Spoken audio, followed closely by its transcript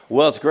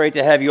Well, it's great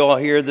to have you all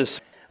here.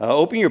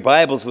 Open your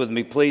Bibles with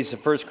me, please, to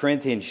 1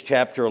 Corinthians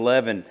chapter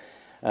 11,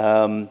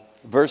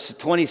 verse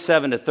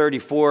 27 to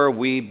 34.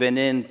 We've been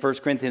in 1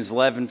 Corinthians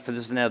 11 for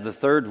this is now the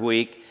third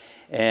week,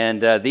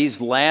 and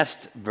these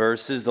last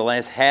verses, the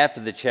last half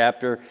of the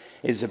chapter,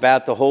 is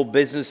about the whole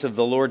business of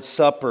the Lord's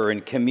Supper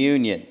and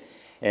communion.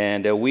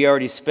 And we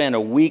already spent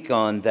a week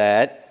on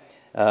that.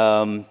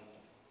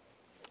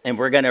 And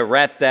we're going to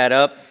wrap that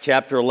up,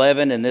 chapter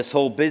 11, and this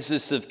whole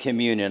business of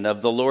communion,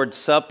 of the Lord's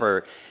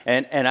Supper.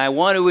 And I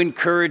want to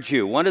encourage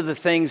you. One of the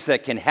things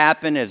that can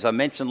happen, as I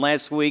mentioned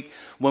last week,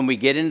 when we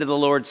get into the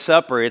Lord's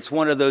Supper, it's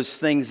one of those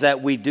things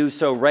that we do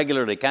so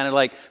regularly, kind of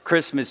like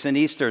Christmas and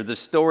Easter. The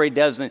story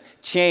doesn't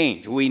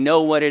change. We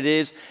know what it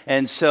is,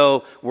 and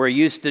so we're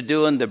used to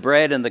doing the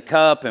bread and the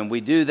cup, and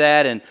we do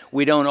that, and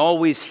we don't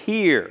always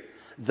hear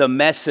the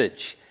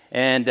message.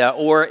 And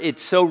or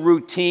it's so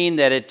routine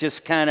that it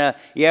just kind of,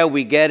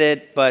 we get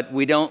it, but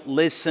we don't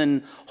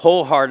listen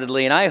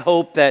wholeheartedly. And I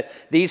hope that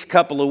these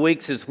couple of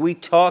weeks, as we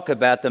talk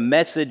about the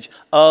message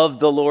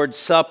of the Lord's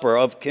Supper,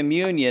 of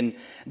communion,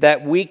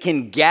 that we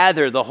can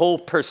gather the whole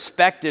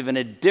perspective in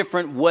a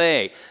different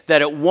way,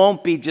 that it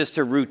won't be just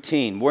a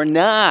routine. We're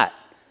not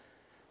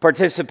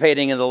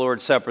participating in the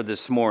Lord's Supper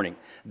this morning.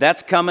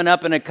 That's coming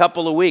up in a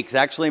couple of weeks.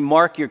 Actually,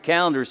 mark your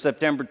calendar,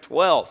 September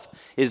 12th.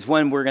 Is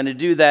when we're going to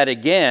do that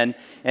again,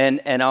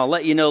 and I'll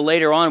let you know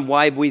later on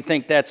why we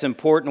think that's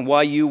important,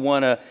 why you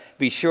want to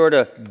be sure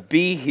to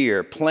be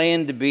here,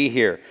 plan to be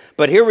here.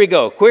 But here we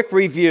go, quick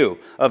review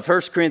of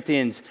 1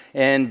 Corinthians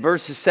and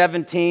verses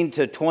 17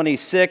 to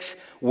 26,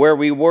 where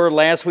we were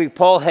last week.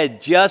 Paul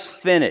had just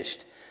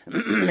finished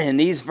in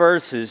these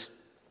verses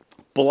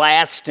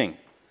blasting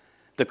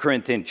the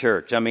Corinthian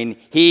church. I mean,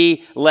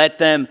 he let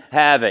them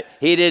have it.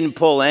 He didn't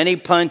pull any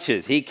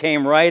punches. He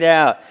came right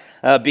out.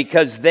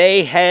 Because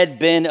they had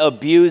been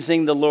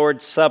abusing the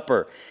Lord's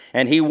Supper,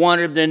 and he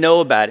wanted them to know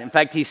about it. In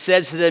fact, he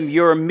says to them,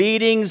 your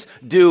meetings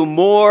do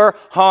more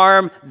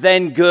harm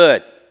than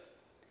good.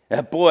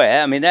 Boy,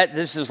 I mean,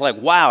 this is like,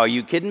 wow, are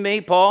you kidding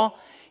me, Paul?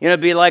 You know,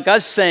 it'd be like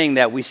us saying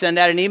that. We send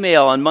out an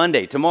email on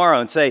Monday,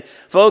 tomorrow, and say,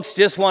 folks,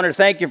 just want to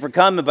thank you for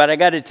coming, but I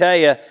got to tell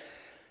you,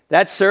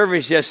 that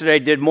service yesterday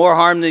did more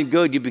harm than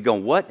good. You'd be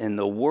going, what in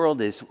the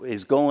world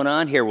is going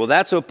on here? Well,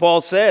 that's what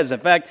Paul says. In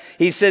fact,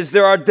 he says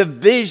there are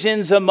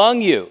divisions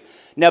among you.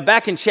 Now,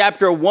 back in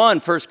chapter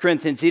 1, 1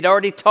 Corinthians, he'd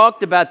already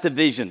talked about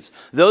divisions.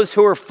 Those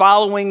who are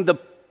following the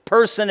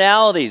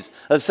personalities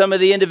of some of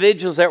the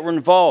individuals that were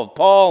involved,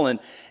 Paul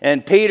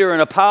and Peter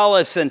and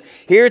Apollos. And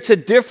here it's a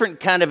different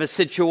kind of a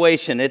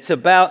situation. It's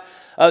about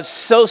a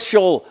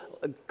social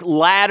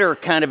ladder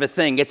kind of a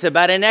thing. It's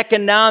about an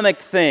economic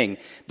thing.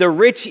 The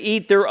rich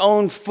eat their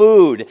own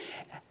food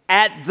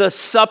at the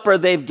supper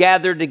they've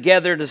gathered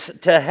together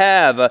to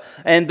have.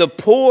 And the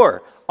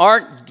poor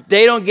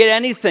they don't get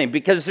anything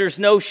because there's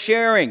no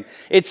sharing.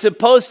 It's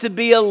supposed to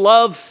be a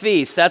love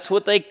feast. That's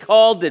what they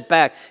called it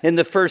back in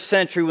the first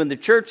century. When the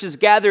churches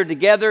gathered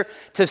together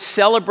to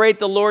celebrate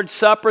the Lord's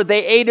Supper,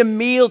 they ate a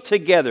meal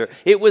together.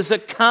 It was a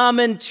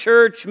common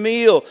church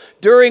meal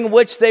during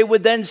which they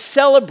would then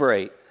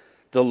celebrate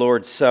the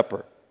Lord's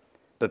Supper.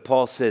 But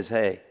Paul says,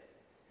 hey,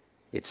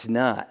 it's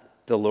not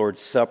the Lord's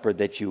Supper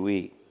that you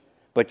eat,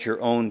 but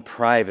your own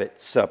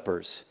private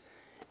suppers.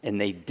 And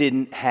they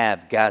didn't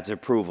have God's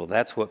approval.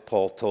 That's what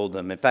Paul told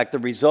them. In fact, the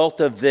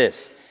result of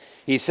this,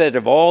 he said,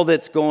 of all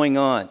that's going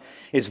on,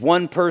 is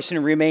one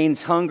person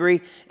remains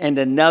hungry and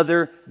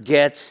another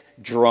gets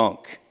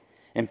drunk.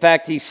 In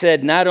fact, he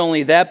said not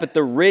only that, but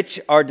the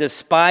rich are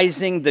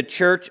despising the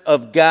church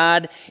of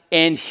God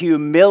and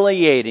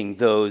humiliating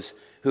those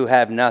who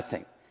have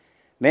nothing.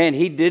 Man,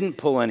 he didn't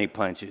pull any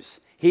punches.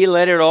 He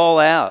let it all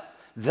out.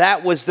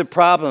 That was the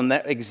problem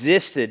that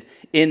existed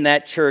in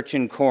that church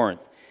in Corinth.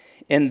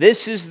 And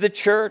this is the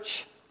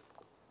church.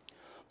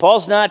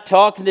 Paul's not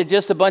talking to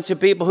just a bunch of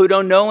people who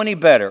don't know any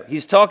better.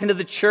 He's talking to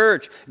the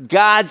church,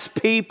 God's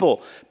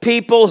people,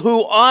 people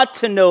who ought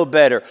to know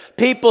better,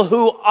 people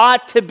who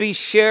ought to be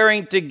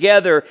sharing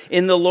together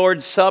in the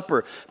Lord's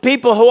Supper,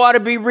 people who ought to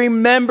be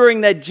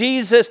remembering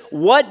that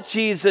what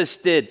Jesus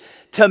did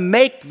to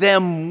make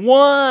them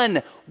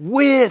one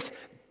with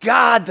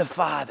God the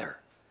Father.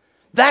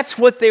 That's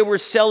what they were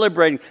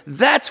celebrating.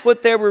 That's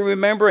what they were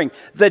remembering.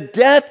 The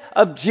death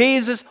of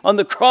Jesus on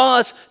the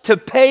cross to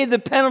pay the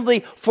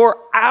penalty for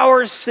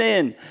our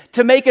sin,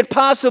 to make it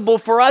possible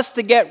for us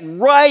to get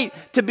right,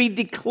 to be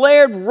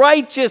declared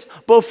righteous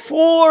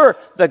before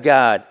the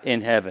God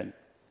in heaven.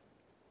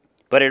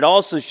 But it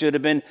also should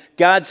have been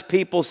God's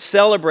people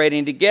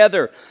celebrating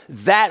together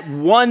that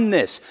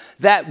oneness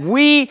that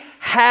we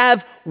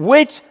have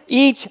with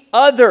each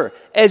other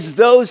as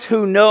those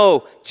who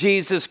know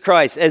Jesus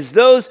Christ, as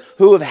those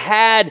who have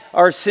had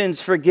our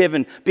sins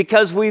forgiven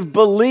because we've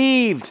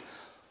believed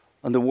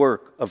on the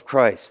work of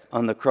Christ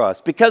on the cross,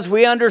 because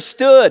we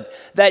understood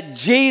that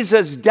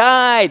Jesus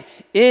died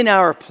in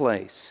our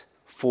place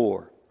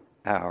for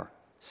our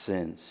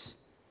sins.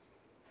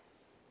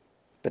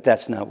 But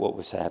that's not what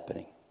was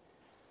happening.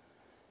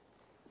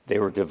 They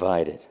were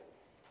divided.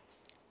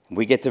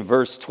 We get to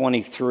verse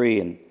 23,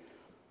 and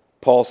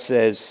Paul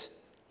says,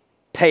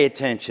 pay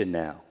attention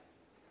now.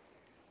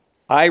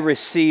 I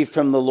received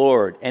from the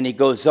Lord. And he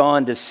goes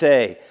on to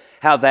say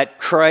how that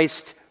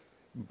Christ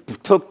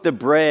took the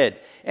bread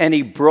and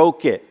he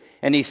broke it.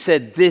 And he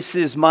said, this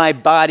is my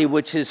body,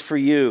 which is for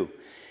you.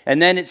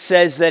 And then it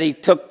says that he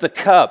took the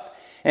cup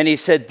and he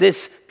said,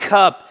 this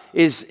cup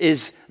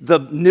is the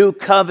new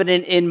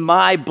covenant in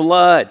my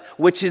blood,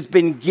 which has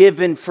been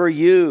given for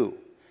you.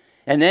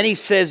 And then he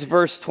says,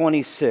 verse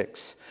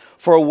 26,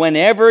 for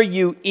whenever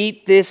you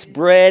eat this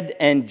bread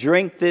and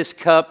drink this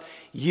cup,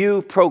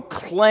 you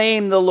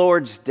proclaim the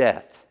Lord's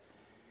death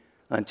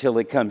until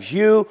he comes.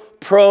 You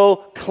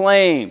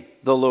proclaim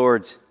the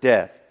Lord's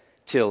death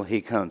till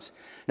he comes.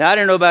 Now, I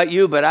don't know about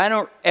you, but I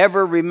don't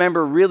ever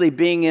remember really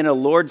being in a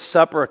Lord's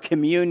Supper, a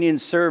communion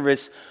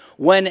service,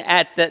 when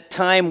at that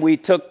time we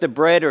took the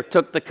bread or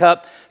took the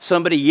cup,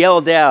 somebody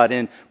yelled out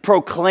and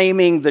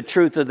proclaiming the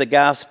truth of the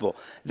gospel.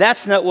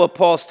 That's not what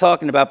Paul's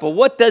talking about. But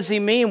what does he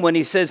mean when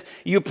he says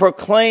you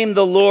proclaim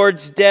the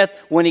Lord's death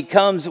when he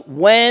comes,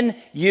 when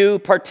you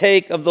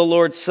partake of the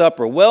Lord's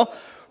Supper? Well,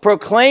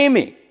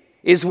 proclaiming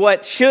is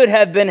what should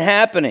have been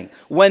happening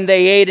when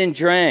they ate and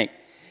drank.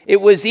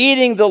 It was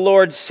eating the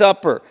Lord's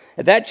Supper.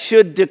 That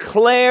should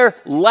declare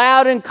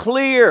loud and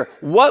clear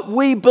what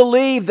we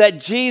believe that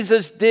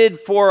Jesus did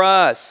for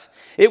us.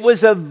 It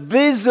was a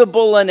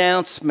visible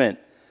announcement.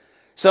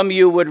 Some of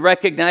you would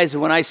recognize it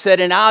when I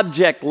said an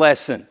object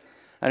lesson.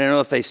 I don't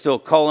know if they still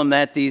call them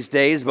that these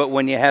days, but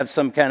when you have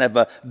some kind of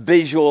a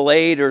visual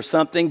aid or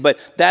something, but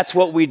that's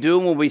what we do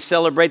when we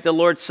celebrate the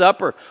Lord's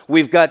Supper.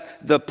 We've got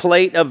the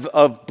plate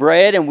of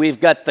bread and we've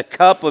got the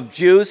cup of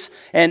juice,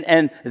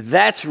 and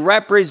that's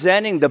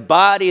representing the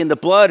body and the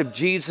blood of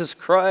Jesus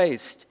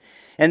Christ.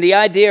 And the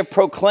idea of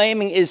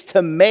proclaiming is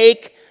to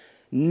make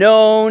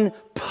known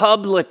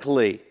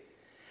publicly,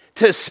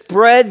 to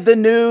spread the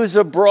news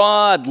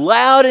abroad,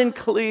 loud and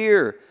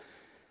clear.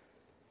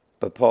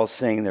 But Paul's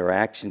saying their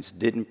actions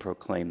didn't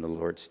proclaim the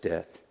Lord's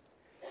death.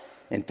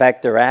 In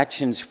fact, their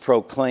actions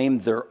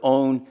proclaimed their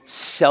own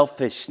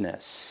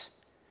selfishness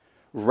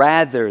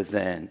rather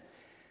than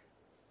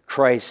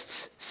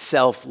Christ's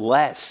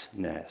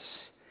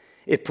selflessness.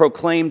 It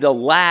proclaimed a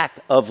lack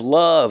of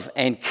love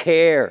and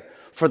care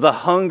for the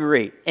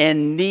hungry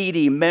and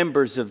needy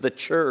members of the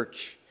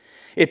church.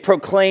 It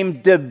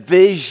proclaimed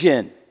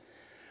division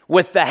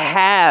with the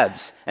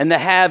haves and the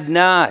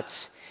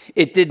have-nots.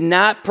 It did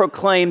not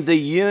proclaim the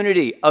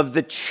unity of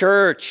the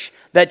church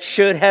that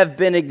should have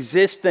been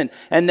existent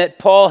and that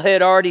Paul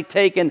had already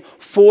taken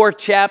 4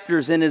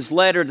 chapters in his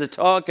letter to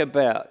talk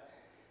about.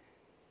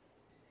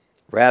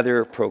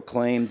 Rather, it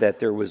proclaimed that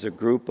there was a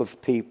group of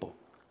people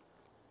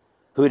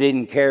who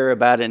didn't care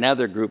about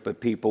another group of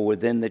people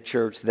within the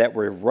church that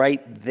were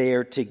right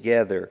there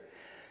together.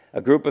 A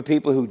group of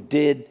people who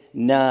did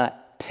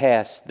not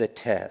pass the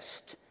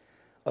test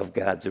of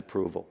God's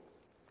approval.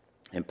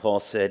 And Paul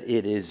said,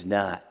 it is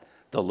not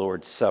the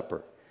Lord's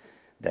Supper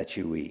that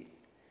you eat.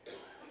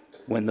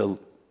 When the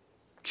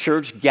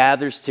church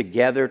gathers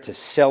together to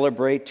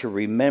celebrate, to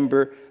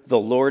remember the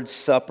Lord's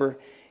Supper,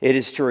 it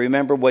is to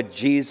remember what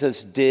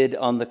Jesus did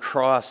on the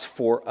cross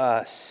for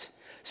us,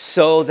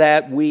 so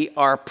that we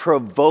are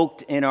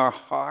provoked in our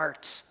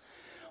hearts.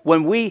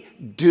 When we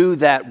do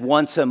that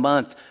once a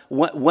month,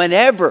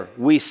 whenever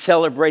we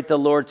celebrate the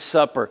Lord's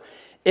Supper,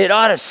 it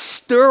ought to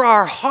stir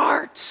our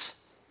hearts.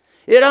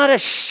 It ought to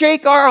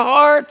shake our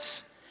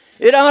hearts.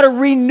 It ought to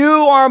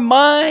renew our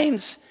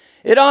minds.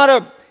 It ought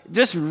to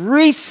just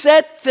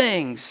reset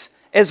things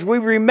as we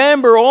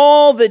remember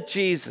all that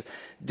Jesus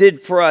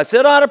did for us.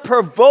 It ought to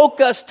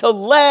provoke us to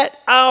let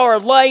our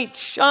light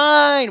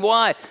shine.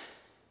 Why?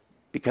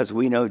 Because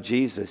we know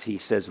Jesus, he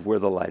says, we're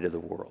the light of the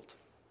world.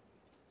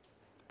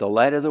 The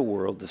light of the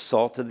world, the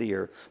salt of the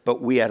earth,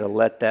 but we ought to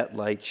let that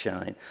light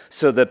shine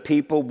so the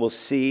people will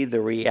see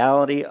the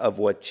reality of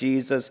what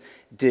Jesus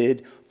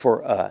did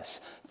for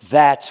us.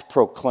 That's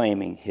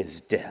proclaiming his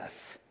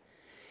death.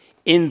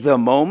 In the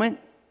moment,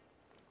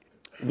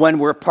 when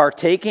we're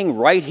partaking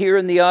right here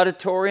in the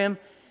auditorium,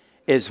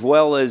 as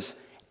well as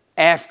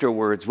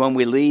afterwards when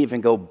we leave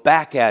and go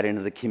back out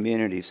into the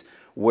communities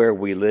where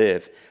we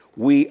live,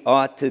 we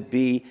ought to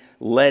be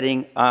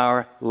letting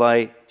our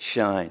light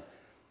shine.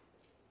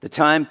 The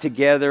time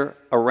together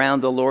around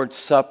the Lord's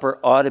Supper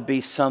ought to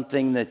be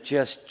something that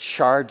just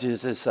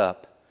charges us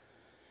up.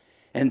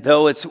 And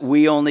though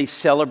we only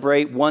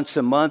celebrate once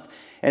a month,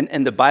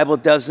 and the Bible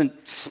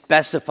doesn't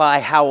specify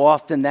how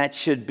often that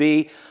should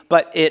be,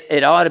 but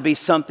it ought to be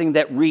something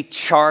that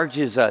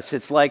recharges us.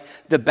 It's like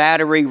the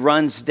battery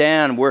runs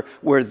down.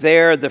 We're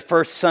there. The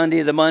first Sunday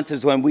of the month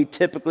is when we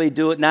typically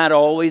do it. Not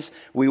always.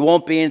 We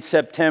won't be in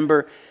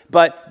September.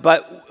 But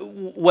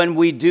when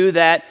we do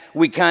that,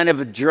 we kind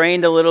of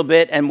drained a little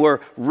bit and we're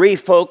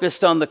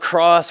refocused on the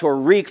cross. We're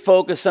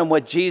refocused on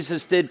what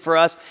Jesus did for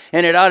us.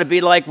 And it ought to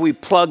be like we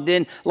plugged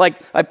in, like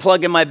I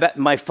plug in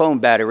my phone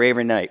battery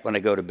every night when I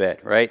go to bed,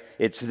 right?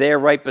 It's there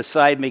right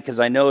beside me because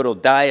I know it'll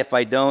die if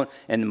I don't.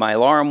 And my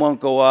alarm won't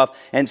go off,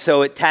 and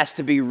so it has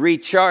to be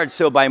recharged.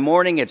 So by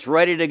morning, it's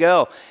ready to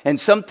go. And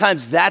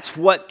sometimes that's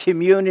what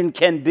communion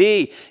can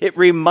be. It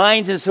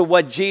reminds us of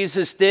what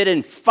Jesus did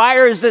and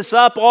fires us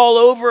up all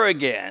over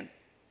again.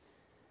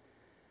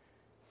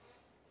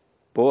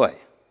 Boy,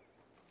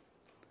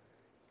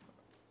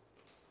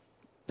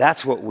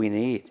 that's what we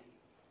need.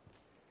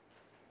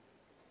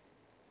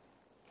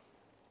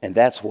 And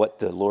that's what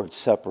the Lord's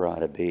Supper ought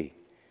to be.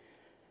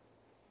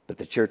 But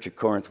the church of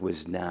Corinth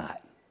was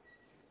not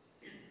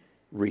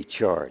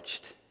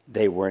recharged.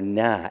 They were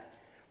not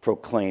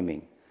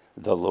proclaiming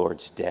the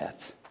Lord's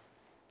death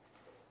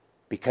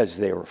because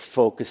they were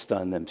focused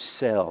on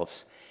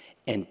themselves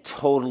and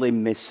totally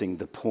missing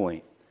the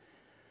point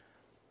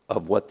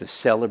of what the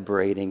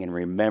celebrating and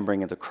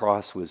remembering of the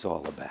cross was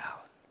all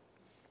about.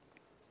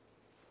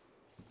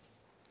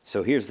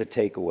 So here's the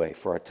takeaway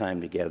for our time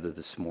together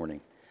this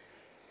morning.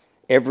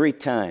 Every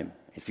time,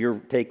 if you're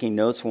taking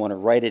notes, want to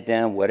write it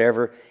down,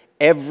 whatever,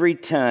 every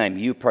time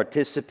you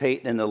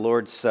participate in the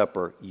Lord's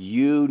Supper,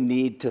 you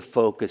need to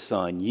focus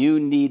on, you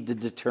need to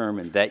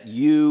determine that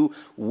you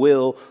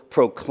will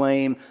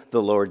proclaim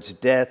the Lord's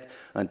death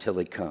until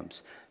he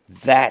comes.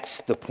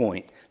 That's the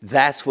point.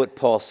 That's what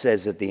Paul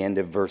says at the end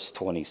of verse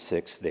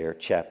 26 there,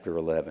 chapter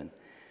 11.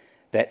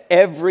 That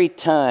every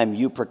time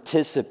you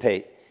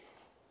participate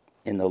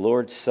in the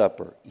Lord's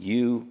Supper,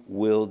 you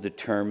will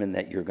determine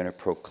that you're going to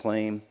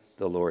proclaim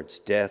the Lord's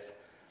death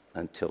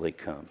until he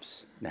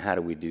comes. Now, how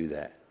do we do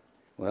that?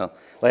 Well,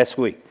 last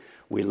week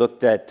we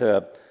looked at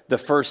the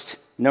first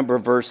number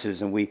of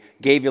verses, and we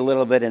gave you a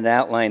little bit of an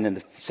outline in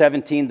the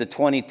 17 to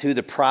 22,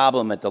 the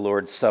problem at the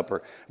Lord's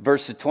Supper.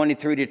 Verses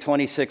 23 to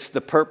 26,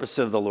 the purpose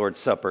of the Lord's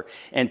Supper.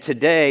 And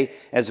today,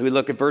 as we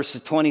look at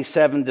verses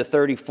 27 to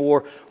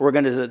 34, we're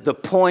going to the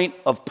point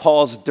of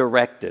Paul's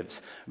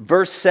directives.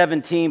 Verse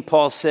 17,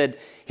 Paul said,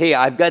 hey,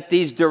 I've got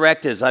these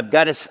directives. I've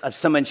got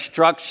some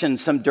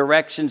instructions, some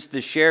directions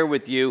to share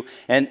with you.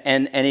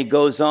 And he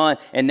goes on.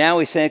 And now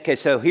he's saying, okay,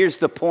 so here's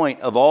the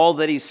point of all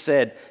that he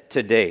said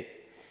to date.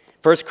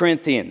 1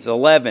 Corinthians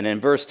 11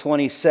 and verse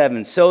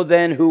 27. So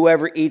then,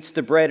 whoever eats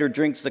the bread or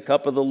drinks the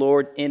cup of the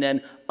Lord in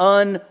an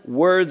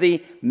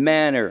unworthy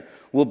manner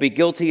will be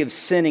guilty of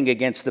sinning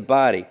against the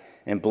body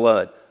and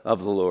blood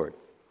of the Lord.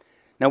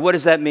 Now, what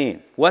does that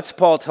mean? What's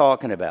Paul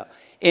talking about?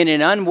 In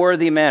an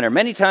unworthy manner.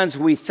 Many times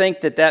we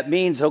think that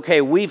means, okay,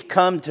 we've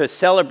come to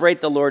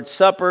celebrate the Lord's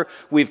Supper.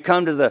 We've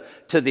come to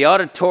the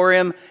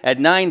auditorium at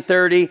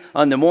 9:30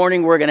 on the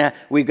morning.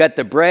 We've got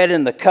the bread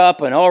and the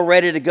cup and all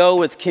ready to go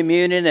with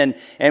communion,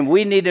 and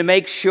we need to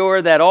make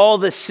sure that all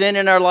the sin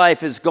in our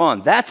life is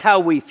gone. That's how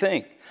we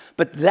think.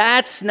 But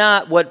that's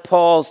not what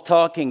Paul's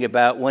talking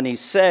about when he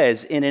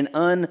says in an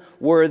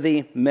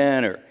unworthy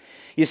manner.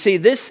 You see,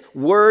 this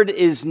word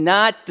is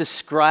not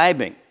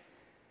describing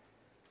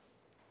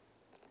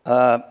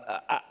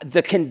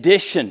the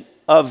condition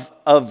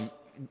of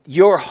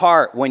your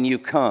heart when you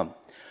come.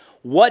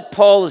 What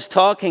Paul is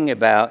talking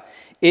about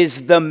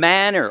is the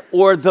manner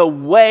or the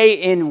way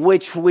in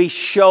which we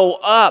show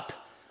up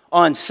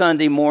on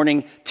Sunday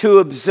morning to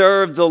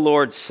observe the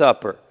Lord's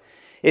Supper.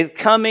 It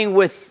coming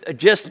with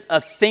just a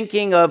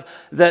thinking of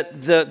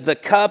the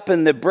cup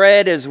and the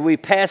bread as we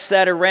pass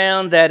that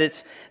around, that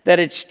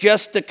it's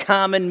just a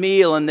common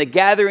meal. And the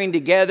gathering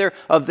together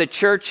of the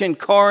church in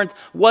Corinth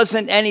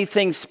wasn't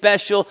anything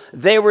special.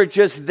 They were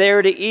just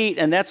there to eat.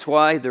 And that's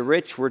why the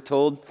rich, we're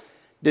told,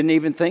 didn't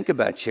even think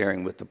about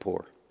sharing with the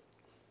poor,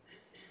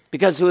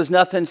 because there was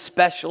nothing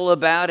special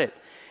about it.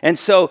 And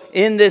so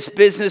in this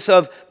business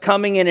of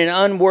coming in an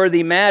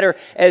unworthy manner,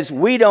 as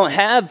we don't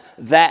have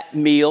that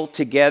meal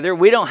together,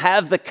 we don't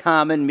have the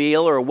common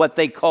meal, or what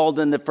they called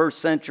in the first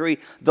century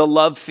the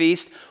love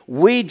feast.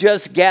 We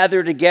just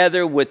gather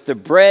together with the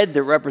bread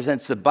that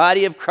represents the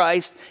body of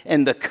Christ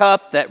and the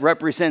cup that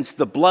represents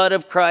the blood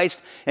of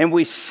Christ, and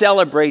we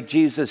celebrate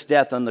Jesus'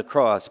 death on the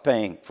cross,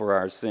 paying for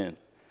our sin.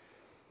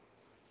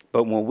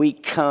 But when we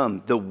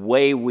come, the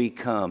way we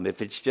come,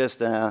 if it's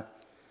just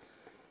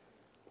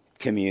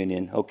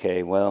communion,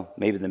 okay, well,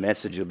 maybe the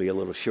message will be a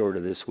little shorter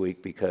this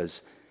week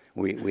because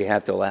we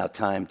have to allow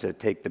time to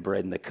take the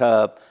bread and the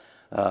cup,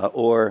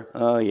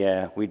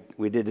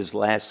 we did this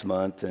last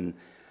month, and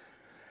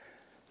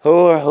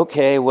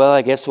okay, well,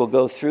 I guess we'll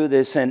go through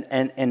this,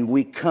 and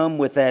we come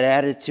with that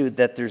attitude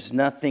that there's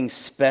nothing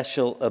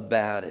special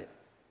about it.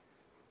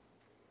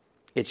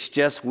 It's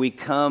just we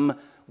come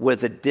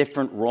with a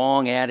different,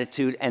 wrong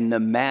attitude, and the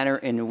manner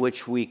in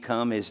which we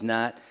come is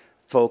not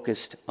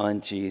focused on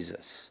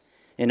Jesus.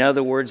 In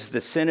other words, the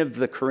sin of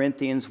the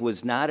Corinthians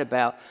was not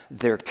about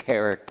their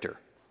character.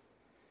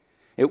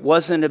 It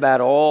wasn't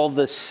about all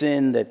the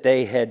sin that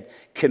they had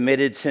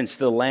committed since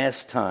the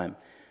last time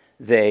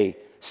they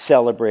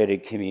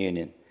celebrated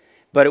communion.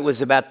 But it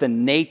was about the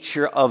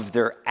nature of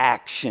their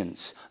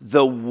actions,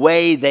 the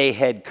way they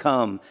had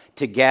come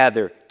to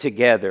gather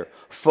together,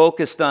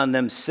 focused on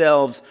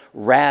themselves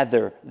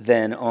rather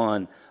than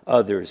on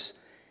others.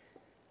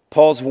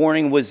 Paul's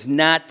warning was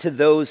not to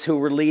those who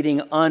were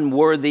leading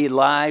unworthy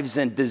lives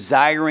and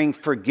desiring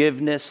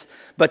forgiveness,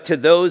 but to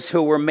those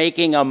who were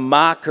making a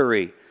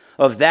mockery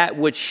of that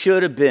which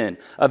should have been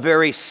a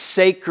very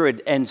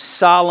sacred and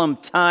solemn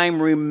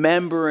time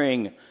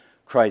remembering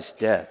Christ's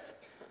death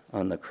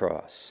on the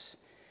cross.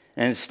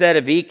 And instead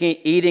of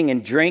eating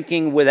and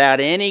drinking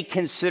without any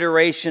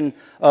consideration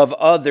of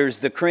others,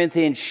 the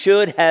Corinthians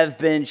should have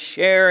been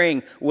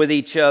sharing with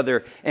each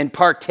other and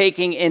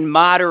partaking in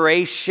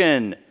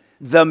moderation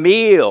the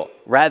meal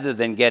rather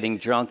than getting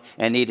drunk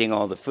and eating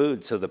all the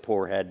food so the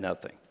poor had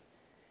nothing.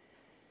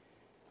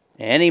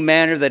 Any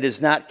manner that is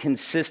not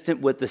consistent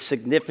with the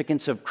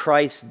significance of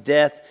Christ's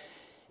death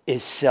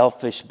is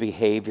selfish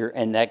behavior,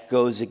 and that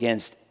goes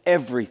against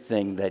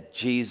everything that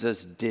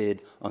Jesus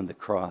did on the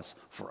cross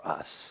for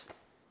us.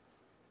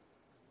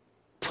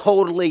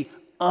 Totally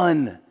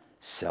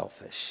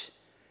unselfish.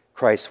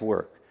 Christ's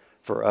work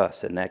for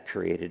us, and that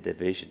created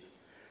division.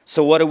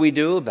 So what do we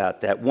do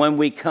about that when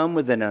we come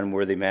with an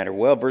unworthy matter?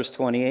 Well, verse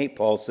 28,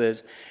 Paul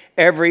says,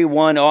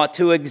 everyone ought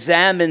to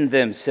examine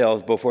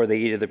themselves before they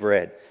eat of the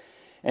bread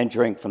and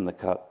drink from the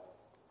cup.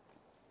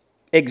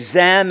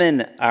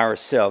 Examine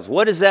ourselves.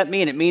 What does that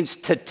mean? It means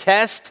to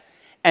test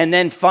and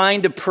then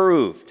find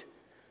approved.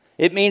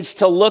 It means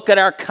to look at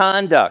our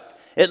conduct.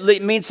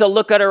 It means to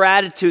look at our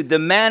attitude, the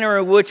manner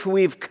in which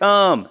we've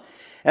come,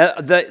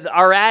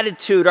 our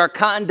attitude, our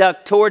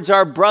conduct towards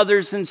our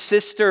brothers and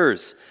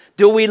sisters.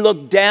 Do we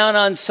look down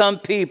on some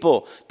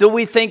people? Do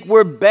we think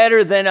we're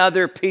better than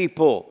other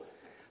people?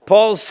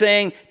 Paul's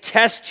saying,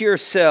 test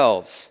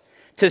yourselves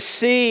to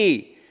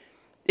see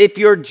if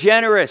you're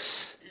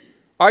generous.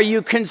 Are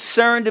you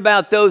concerned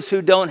about those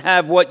who don't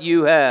have what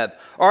you have?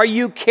 Are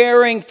you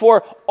caring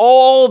for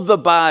all the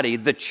body,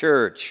 the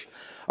church?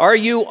 Are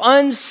you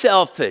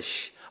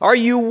unselfish? Are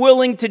you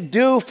willing to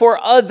do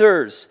for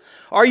others?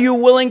 Are you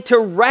willing to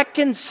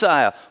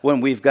reconcile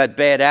when we've got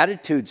bad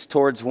attitudes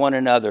towards one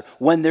another?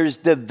 When there's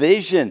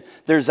division,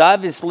 there's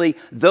obviously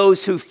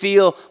those who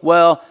feel,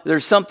 well,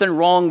 there's something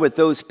wrong with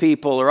those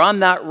people, or I'm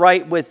not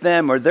right with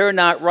them, or they're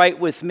not right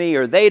with me,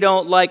 or they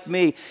don't like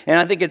me. And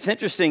I think it's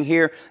interesting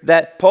here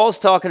that Paul's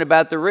talking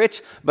about the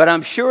rich, but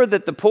I'm sure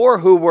that the poor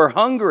who were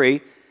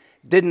hungry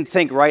didn't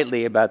think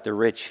rightly about the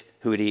rich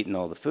who had eaten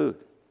all the food.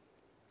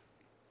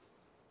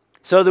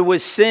 So there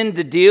was sin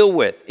to deal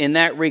with in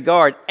that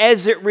regard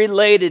as it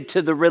related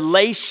to the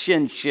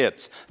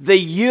relationships, the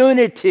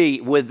unity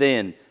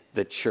within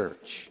the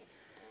church.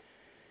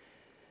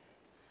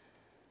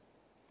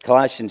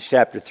 Colossians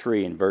chapter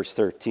 3 and verse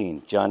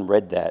 13. John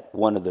read that,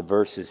 one of the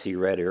verses he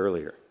read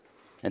earlier.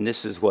 And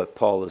this is what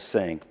Paul is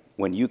saying.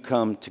 When you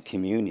come to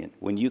communion,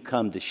 when you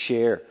come to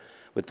share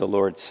with the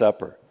Lord's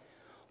Supper,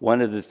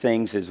 one of the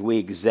things as we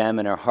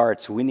examine our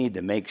hearts, we need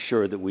to make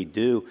sure that we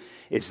do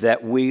is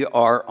that we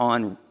are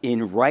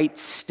in right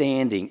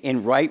standing,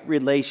 in right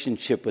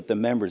relationship with the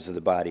members of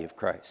the body of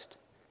Christ.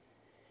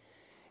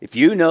 If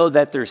you know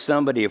that there's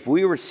somebody, if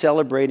we were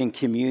celebrating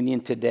communion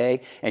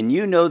today, and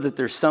you know that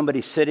there's somebody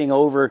sitting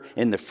over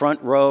in the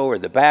front row or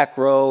the back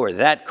row or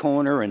that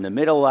corner or in the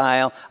middle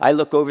aisle, I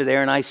look over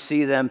there and I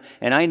see them,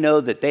 and I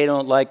know that they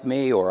don't like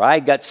me or I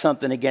got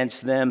something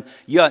against them,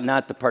 you ought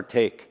not to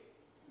partake.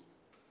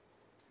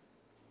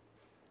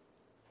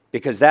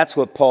 Because that's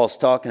what Paul's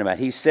talking about.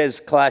 He says,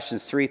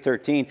 Colossians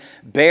 3:13,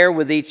 bear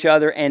with each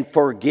other and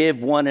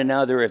forgive one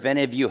another if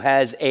any of you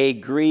has a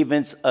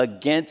grievance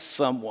against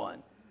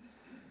someone.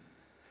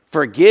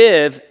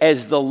 Forgive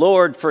as the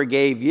Lord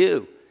forgave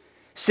you.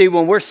 See,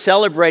 when we're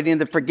celebrating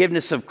the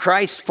forgiveness of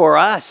Christ for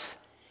us,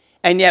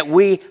 and yet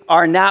we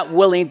are not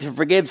willing to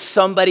forgive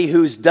somebody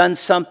who's done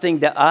something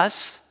to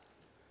us,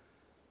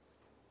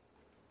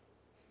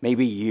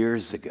 maybe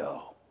years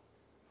ago,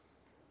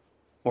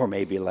 or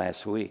maybe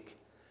last week.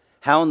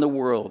 How in the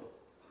world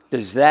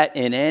does that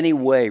in any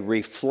way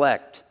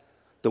reflect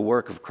the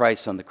work of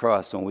Christ on the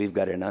cross when we've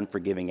got an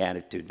unforgiving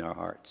attitude in our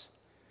hearts?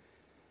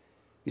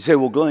 You say,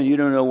 well, Glenn, you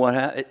don't know what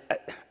happened.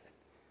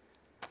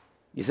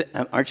 You say,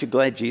 aren't you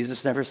glad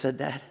Jesus never said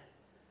that?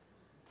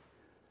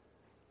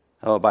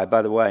 Oh, by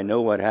the way, I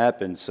know what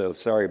happened, so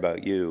sorry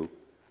about you.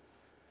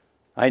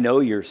 I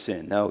know your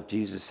sin. No,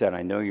 Jesus said,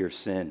 I know your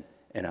sin,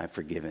 and I've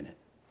forgiven it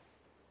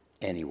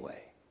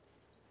anyway.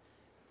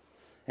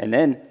 And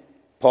then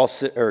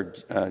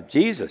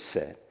Jesus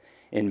said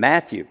in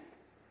Matthew,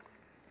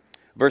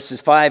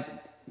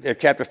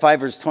 chapter 5,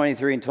 verse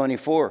 23 and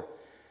 24,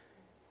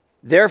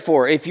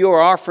 therefore, if you are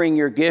offering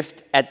your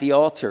gift at the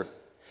altar,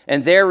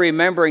 and there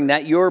remembering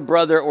that your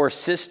brother or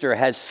sister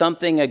has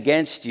something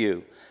against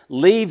you,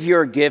 leave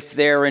your gift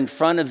there in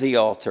front of the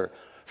altar.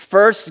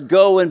 First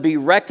go and be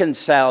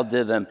reconciled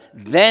to them,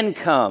 then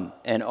come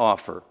and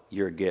offer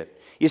your gift.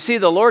 You see,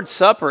 the Lord's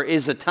Supper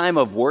is a time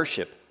of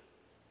worship.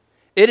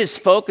 It is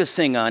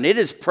focusing on, it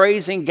is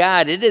praising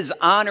God, it is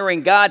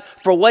honoring God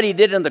for what He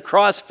did on the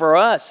cross for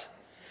us.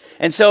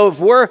 And so if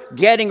we're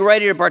getting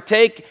ready to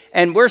partake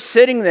and we're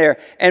sitting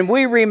there and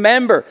we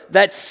remember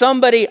that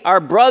somebody, our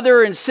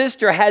brother and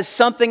sister, has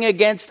something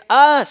against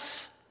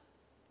us,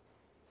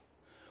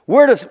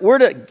 we're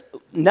to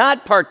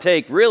not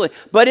partake, really.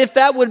 But if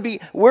that would be,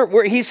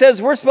 he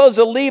says we're supposed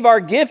to leave our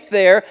gift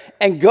there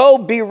and go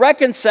be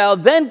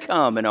reconciled, then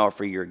come and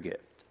offer your gift.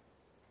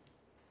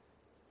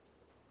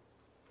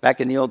 Back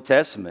in the Old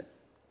Testament,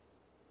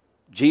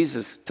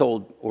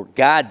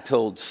 God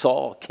told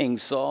Saul, King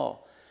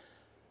Saul,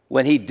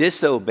 when he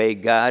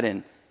disobeyed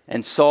God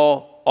and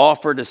Saul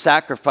offered a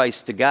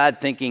sacrifice to God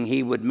thinking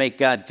he would make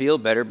God feel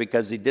better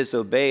because he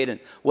disobeyed. And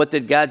what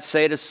did God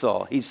say to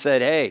Saul? He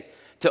said, hey,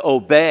 to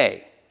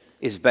obey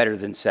is better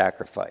than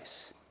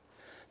sacrifice.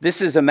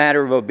 This is a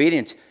matter of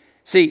obedience.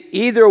 See,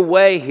 either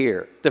way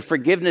here, the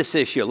forgiveness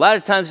issue, a lot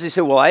of times they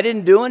say, well, I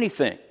didn't do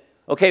anything.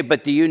 Okay,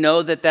 but do you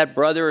know that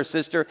brother or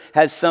sister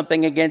has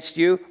something against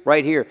you?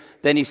 Right here.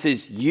 Then he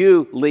says,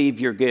 you leave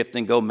your gift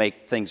and go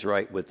make things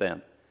right with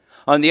them.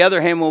 On the other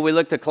hand, when we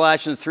looked at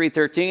Colossians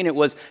 3:13, it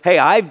was, hey,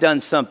 I've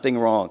done something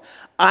wrong.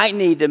 I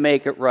need to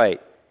make it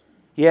right.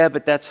 Yeah,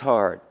 but that's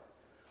hard.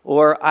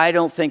 Or I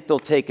don't think they'll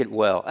take it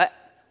well.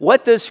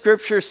 What does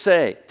Scripture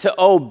say? To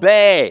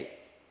obey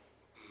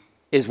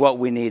is what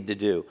we need to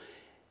do.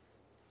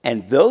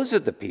 And those are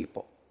the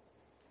people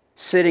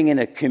sitting in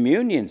a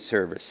communion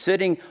service,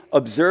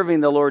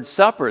 observing the Lord's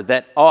Supper,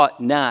 that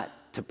ought not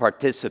to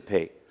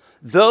participate.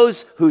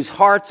 Those whose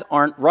hearts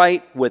aren't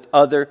right with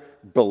other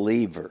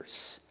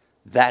believers.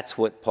 That's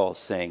what Paul's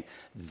saying.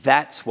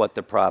 That's what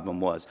the problem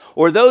was.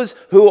 Or those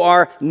who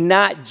are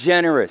not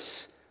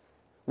generous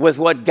with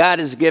what God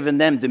has given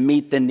them to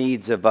meet the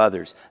needs of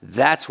others.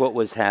 That's what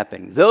was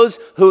happening. Those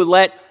who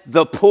let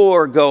the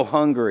poor go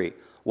hungry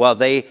while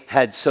they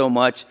had so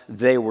much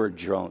they were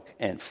drunk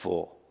and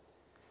full.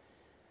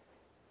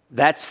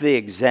 That's the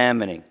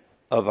examining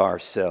of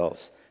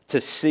ourselves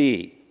to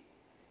see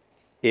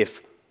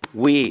if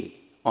we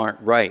aren't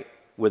right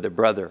with a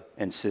brother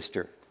and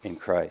sister in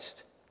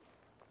Christ.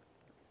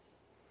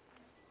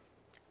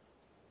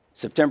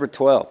 September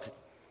 12th.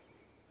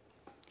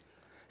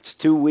 It's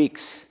 2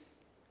 weeks,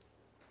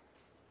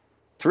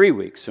 3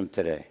 weeks from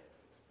today.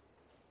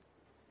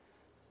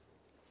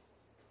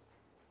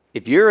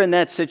 If you're in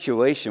that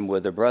situation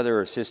with a brother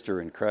or sister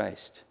in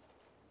Christ,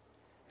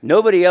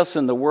 nobody else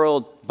in the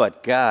world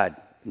but God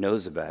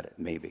knows about it,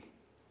 maybe.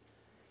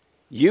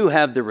 You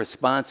have the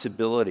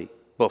responsibility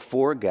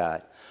before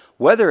God,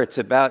 whether it's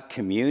about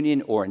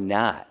communion or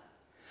not,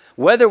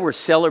 whether we're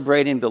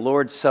celebrating the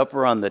Lord's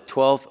Supper on the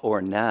 12th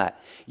or not,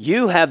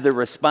 you have the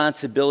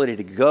responsibility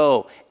to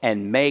go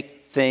and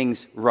make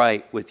things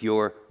right with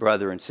your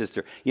brother and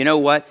sister. You know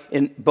what?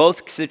 In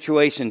both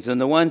situations, at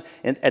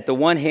the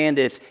one hand,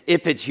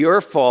 if it's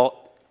your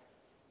fault,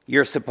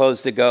 you're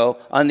supposed to go.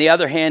 On the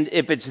other hand,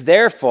 if it's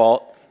their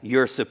fault,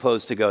 you're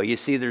supposed to go. You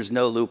see, there's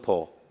no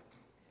loophole.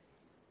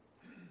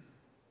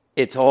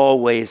 It's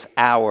always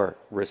our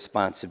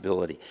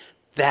responsibility.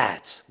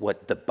 That's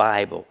what the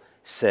Bible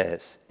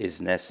says is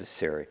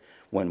necessary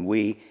when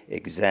we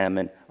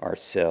examine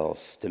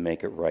ourselves to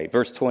make it right.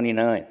 Verse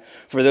 29,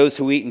 for those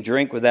who eat and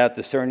drink without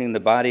discerning the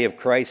body of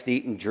Christ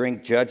eat and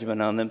drink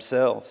judgment on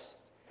themselves.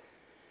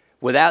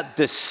 Without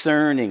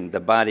discerning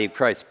the body of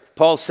Christ.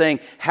 Paul's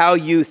saying how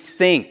you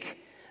think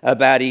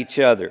about each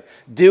other.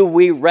 Do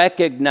we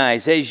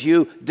recognize as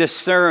you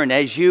discern,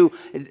 as you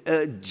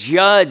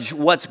judge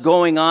what's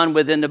going on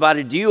within the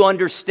body? Do you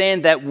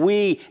understand that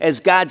we as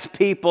God's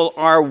people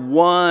are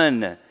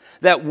one?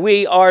 That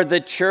we are the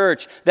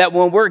church, that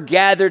when we're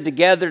gathered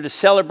together to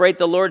celebrate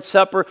the Lord's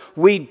Supper,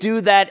 we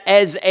do that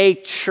as a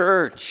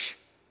church.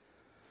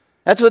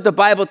 That's what the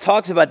Bible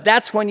talks about.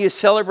 That's when you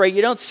celebrate.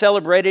 You don't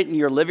celebrate it in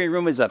your living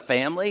room as a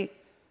family,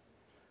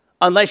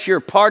 unless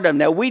you're part of them.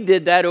 Now, we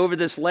did that over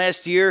this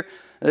last year,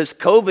 this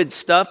COVID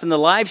stuff and the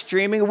live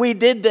streaming. We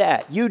did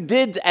that. You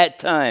did at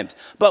times.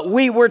 But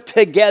we were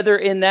together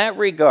in that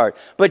regard.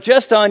 But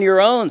just on your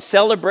own,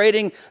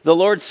 celebrating the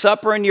Lord's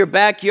Supper in your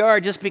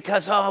backyard, just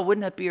because,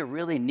 wouldn't that be a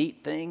really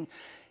neat thing?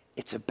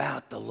 It's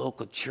about the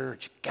local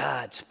church,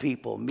 God's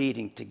people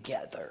meeting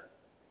together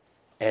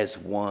as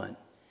one,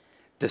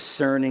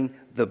 discerning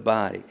the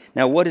body.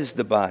 Now, what is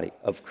the body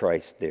of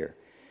Christ there?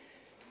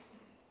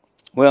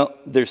 Well,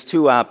 there's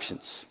two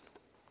options.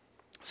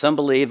 Some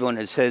believe when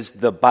it says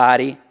the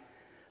body,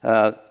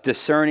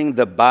 discerning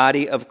the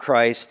body of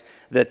Christ,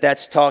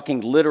 that's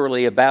talking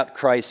literally about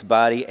Christ's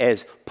body,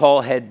 as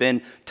Paul had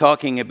been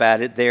talking about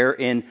it there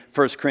in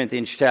 1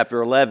 Corinthians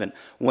chapter 11,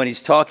 when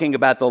he's talking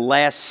about the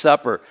Last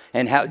Supper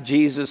and how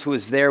Jesus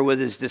was there with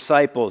his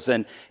disciples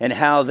and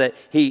how that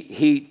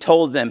he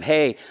told them,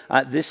 hey,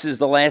 this is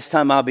the last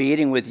time I'll be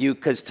eating with you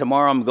because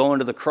tomorrow I'm going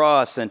to the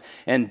cross, and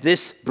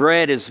this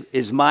bread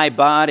is my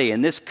body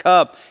and this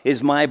cup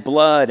is my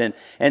blood.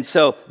 And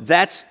so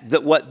that's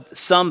what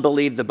some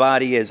believe the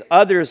body is.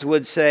 Others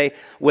would say,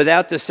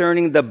 without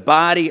discerning the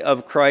body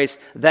of Christ,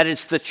 that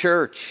it's the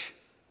church.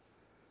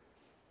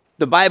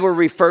 The Bible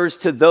refers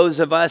to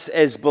those of us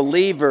as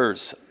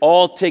believers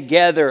all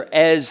together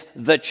as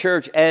the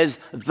church, as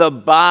the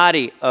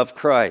body of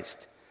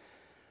Christ.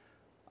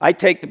 I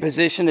take the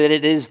position that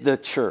it is the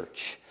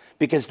church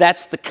because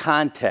that's the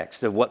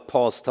context of what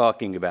Paul's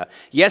talking about.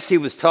 Yes, he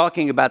was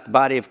talking about the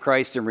body of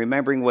Christ and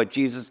remembering what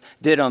Jesus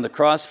did on the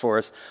cross for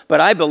us,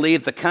 but I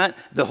believe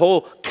the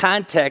whole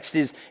context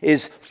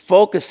is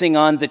focusing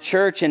on the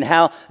church and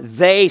how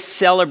they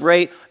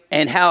celebrate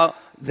and how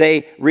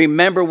they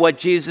remember what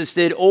Jesus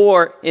did,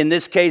 or in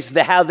this case,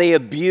 how they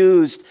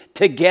abused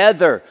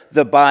together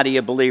the body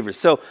of believers.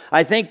 So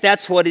I think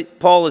that's what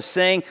Paul is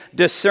saying,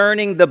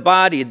 discerning the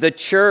body, the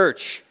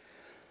church,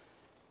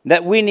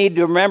 that we need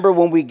to remember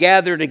when we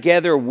gather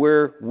together,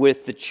 we're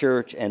with the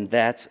church, and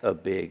that's a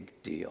big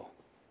deal.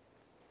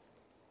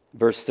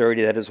 Verse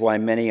 30, that is why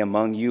many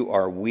among you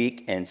are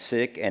weak and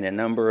sick, and a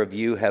number of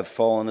you have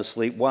fallen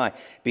asleep. Why?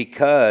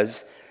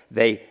 Because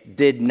they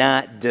did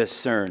not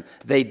discern.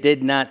 They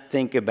did not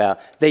think about.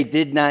 They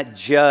did not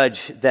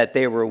judge that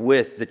they were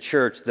with the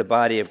church, the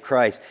body of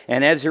Christ.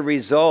 And as a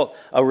result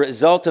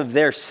of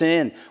their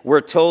sin,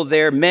 we're told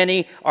there,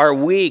 many are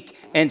weak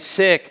and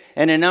sick,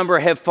 and a number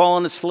have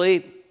fallen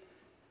asleep.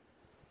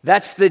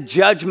 That's the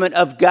judgment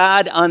of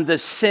God on the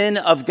sin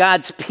of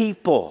God's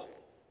people.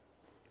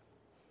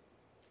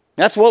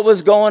 That's what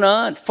was going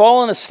on.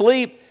 Fallen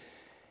asleep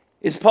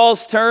is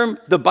Paul's term,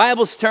 the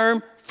Bible's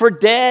term for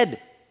dead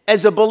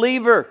as a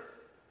believer.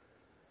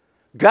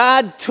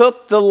 God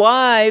took the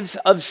lives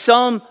of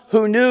some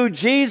who knew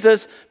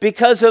Jesus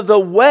because of the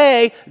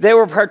way they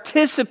were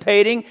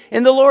participating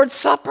in the Lord's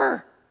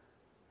Supper,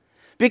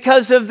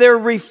 because of their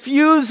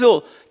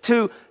refusal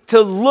to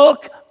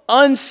look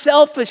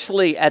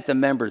unselfishly at the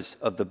members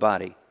of the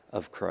body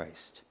of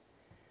Christ.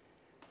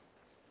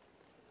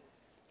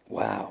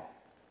 Wow.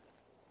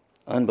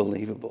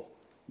 Unbelievable.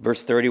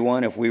 Verse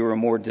 31, if we were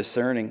more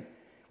discerning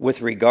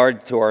with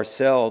regard to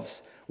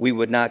ourselves, we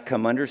would not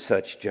come under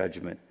such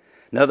judgment.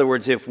 In other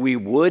words, if we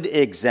would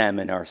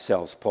examine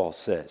ourselves, Paul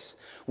says,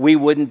 we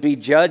wouldn't be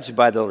judged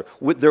by the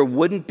Lord. There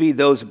wouldn't be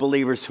those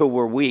believers who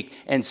were weak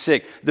and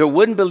sick. There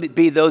wouldn't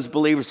be those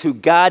believers who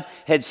God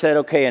had said,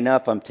 okay,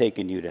 enough, I'm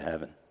taking you to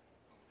heaven.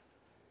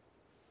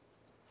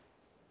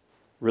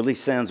 Really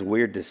sounds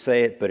weird to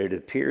say it, but it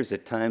appears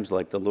at times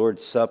like the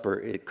Lord's Supper,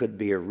 it could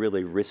be a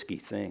really risky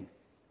thing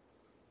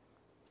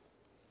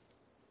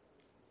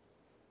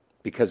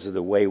because of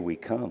the way we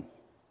come.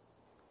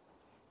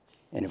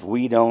 And if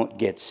we don't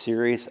get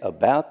serious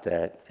about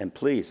that, and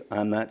please,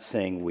 I'm not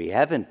saying we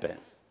haven't been,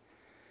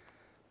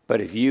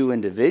 but if you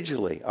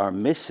individually are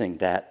missing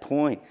that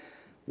point,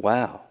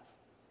 wow,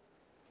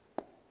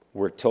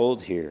 we're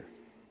told here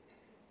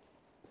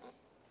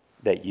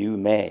that you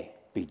may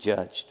be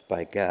judged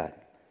by God.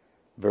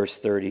 Verse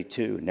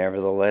 32,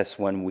 nevertheless,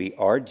 when we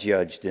are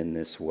judged in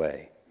this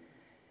way,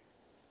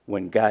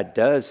 when God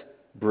does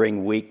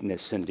bring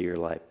weakness into your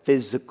life,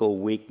 physical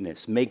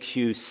weakness, makes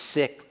you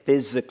sick,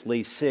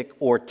 physically sick,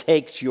 or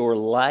takes your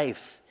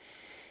life,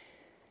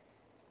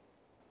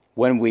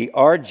 when we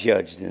are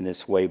judged in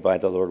this way by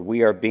the Lord,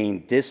 we are being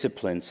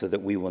disciplined so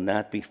that we will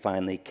not be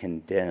finally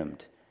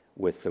condemned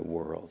with the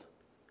world.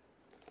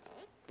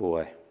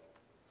 Boy.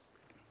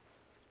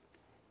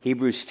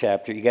 Hebrews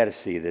chapter, you got to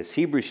see this.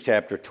 Hebrews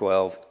chapter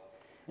 12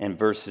 and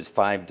verses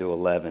 5 to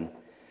 11.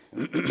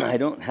 I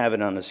don't have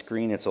it on the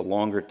screen. It's a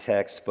longer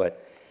text,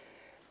 but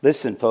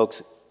listen,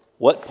 folks,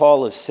 what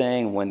Paul is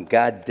saying when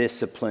God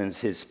disciplines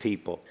his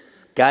people.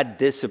 God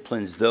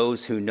disciplines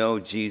those who know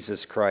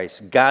Jesus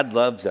Christ. God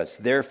loves us.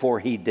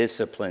 Therefore, he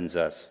disciplines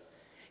us.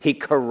 He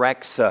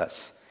corrects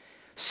us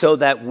so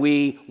that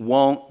we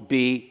won't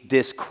be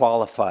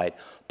disqualified.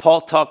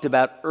 Paul talked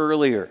about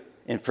earlier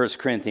in 1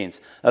 Corinthians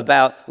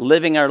about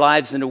living our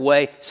lives in a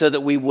way so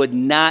that we would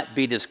not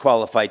be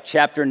disqualified.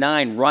 Chapter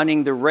 9,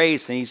 running the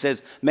race. And he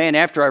says, man,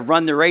 after I've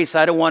run the race,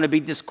 I don't want to be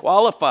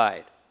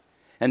disqualified.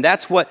 And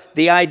that's what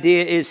the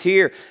idea is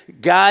here.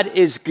 God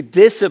is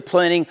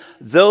disciplining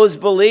those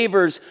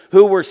believers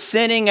who were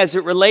sinning as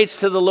it relates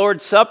to the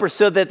Lord's Supper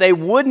so that they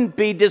wouldn't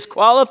be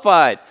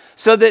disqualified,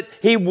 so that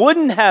he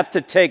wouldn't have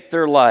to take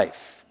their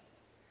life.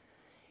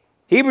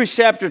 Hebrews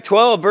chapter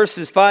 12,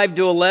 verses 5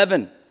 to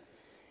 11.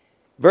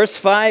 Verse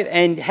 5,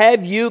 and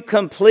have you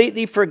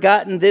completely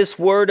forgotten this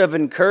word of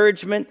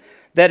encouragement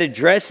that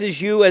addresses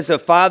you as a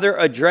father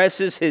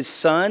addresses his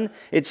son?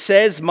 It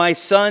says, my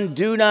son,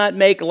 do not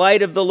make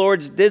light of the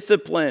Lord's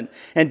discipline,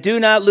 and do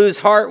not lose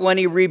heart when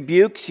he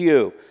rebukes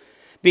you,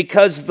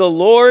 because the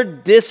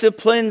Lord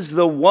disciplines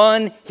the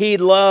one he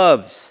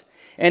loves,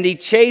 and he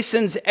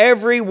chastens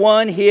every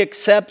one he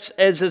accepts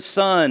as a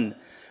son.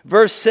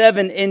 Verse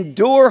 7,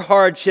 endure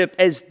hardship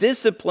as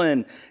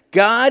discipline.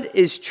 God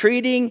is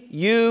treating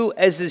you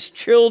as his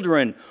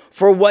children,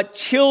 for what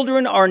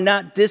children are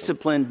not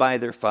disciplined by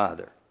their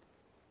father.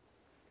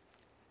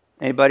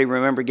 Anybody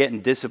remember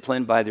getting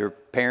disciplined by their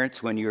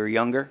parents when you were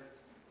younger?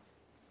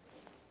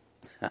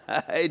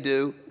 I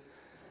do.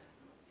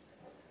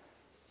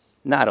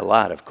 Not a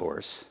lot, of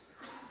course.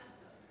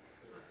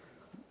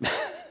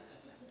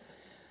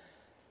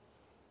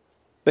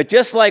 But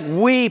just like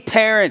we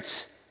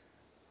parents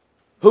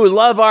who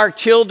love our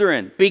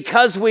children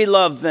because we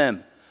love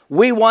them,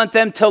 we want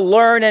them to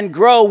learn and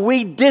grow.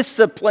 We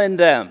discipline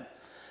them.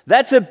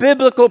 That's a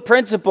biblical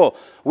principle.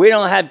 We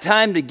don't have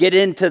time to get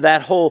into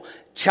that whole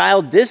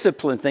child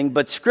discipline thing,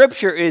 but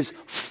Scripture is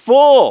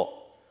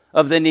full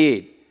of the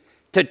need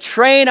to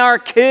train our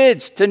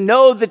kids to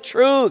know the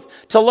truth,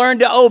 to learn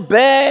to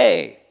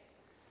obey.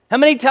 How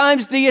many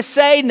times do you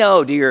say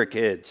no to your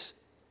kids?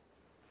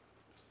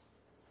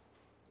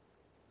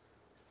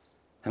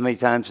 How many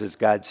times does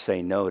God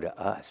say no to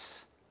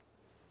us?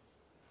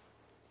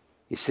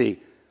 You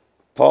see,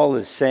 Paul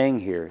is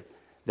saying here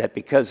that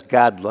because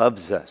God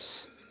loves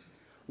us,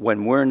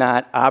 when we're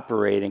not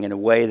operating in a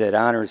way that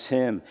honors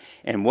him,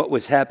 and what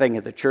was happening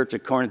at the church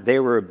of Corinth, they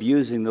were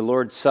abusing the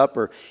Lord's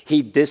Supper.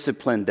 He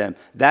disciplined them.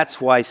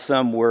 That's why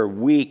some were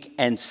weak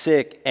and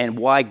sick, and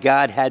why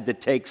God had to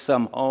take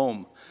some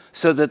home,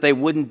 so that they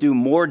wouldn't do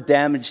more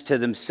damage to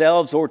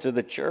themselves or to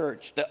the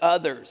church, to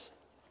others.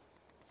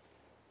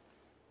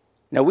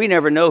 Now, we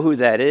never know who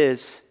that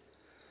is.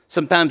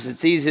 Sometimes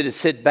it's easy to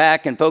sit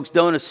back, and folks,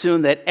 don't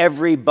assume that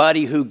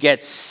everybody who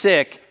gets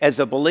sick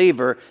as a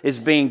believer is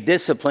being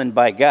disciplined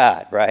by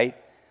God, right?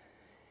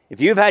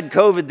 If you've had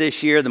COVID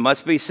this year, there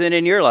must be sin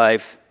in your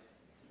life.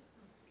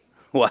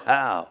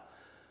 Wow.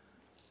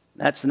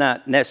 That's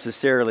not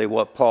necessarily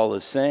what Paul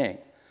is saying.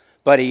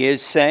 But he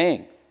is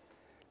saying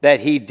that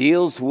he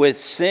deals with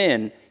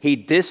sin. He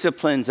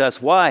disciplines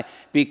us. Why?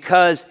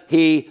 Because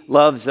he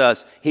loves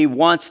us. He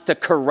wants to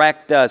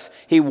correct us.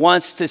 He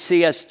wants to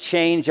see us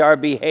change our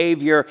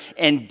behavior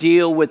and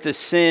deal with the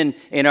sin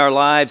in our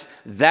lives.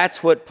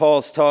 That's what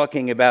Paul's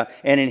talking about.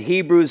 And in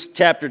Hebrews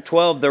chapter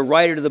 12, the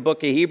writer of the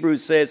book of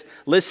Hebrews says,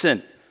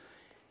 listen,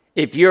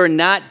 if you're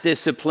not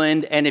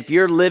disciplined and if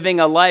you're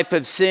living a life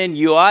of sin,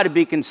 you ought to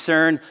be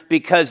concerned,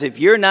 because if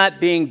you're not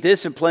being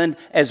disciplined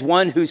as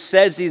one who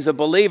says he's a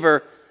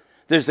believer,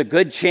 there's a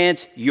good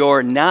chance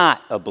you're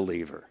not a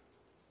believer.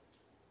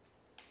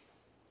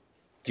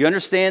 Do you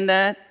understand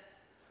that?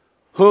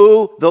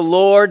 Who the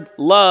Lord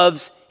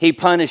loves, he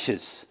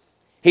punishes.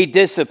 He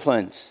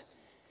disciplines.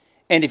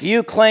 And if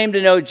you claim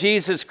to know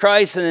Jesus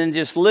Christ and then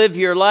just live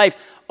your life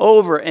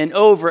over and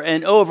over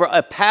and over,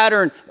 a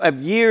pattern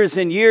of years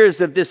and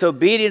years of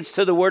disobedience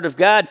to the Word of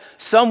God,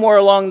 somewhere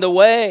along the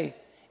way,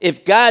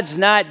 if God's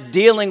not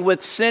dealing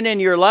with sin in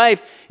your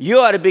life, you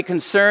ought to be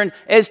concerned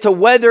as to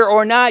whether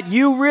or not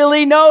you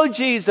really know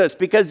Jesus.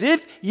 Because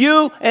if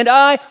you and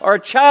I are a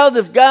child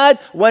of God,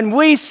 when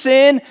we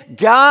sin,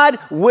 God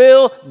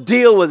will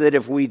deal with it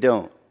if we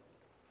don't.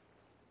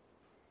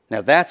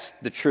 Now, that's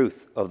the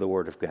truth of the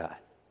Word of God.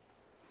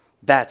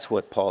 That's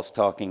what Paul's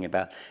talking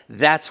about.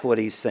 That's what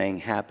he's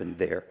saying happened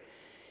there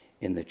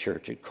in the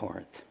church at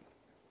Corinth.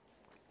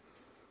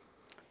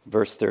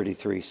 Verse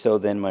 33, so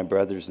then, my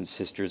brothers and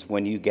sisters,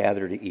 when you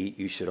gather to eat,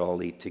 you should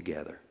all eat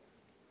together.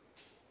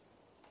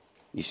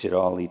 You should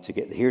all eat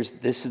together.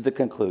 This is the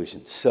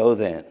conclusion. So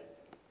then,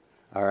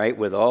 all right,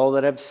 with all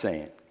that I'm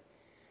saying,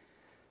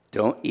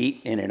 don't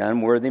eat in an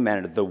unworthy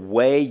manner. The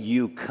way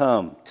you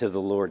come to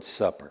the Lord's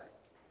Supper,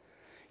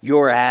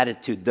 your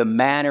attitude, the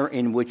manner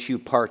in which you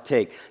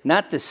partake,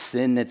 not the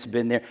sin that's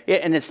been there.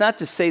 And it's not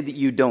to say that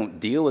you don't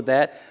deal with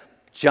that.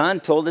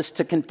 John told us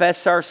to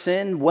confess our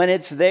sin when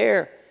it's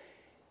there.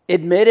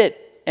 Admit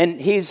it,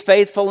 and he's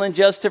faithful and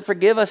just to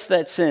forgive us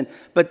that sin.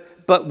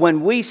 But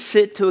when we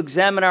sit to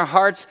examine our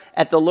hearts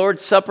at the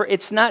Lord's Supper,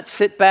 it's not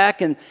sit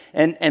back and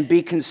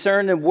be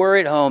concerned and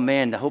worried, oh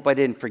man, I hope I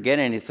didn't forget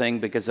anything,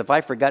 because if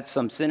I forgot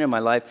some sin in my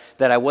life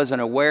that I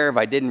wasn't aware of,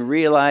 I didn't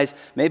realize,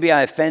 maybe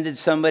I offended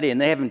somebody and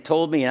they haven't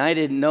told me and I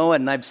didn't know it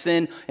and I've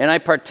sinned and I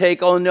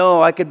partake, oh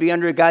no, I could be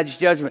under God's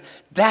judgment.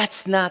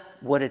 That's not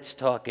what it's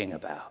talking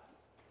about.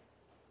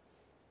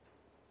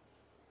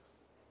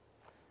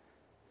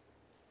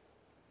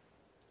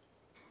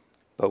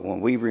 But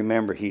when we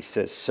remember, he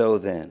says, so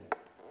then,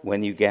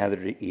 when you gather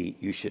to eat,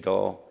 you should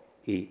all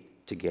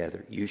eat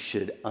together. You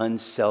should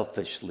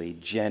unselfishly,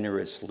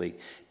 generously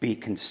be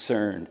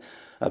concerned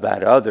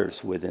about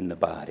others within the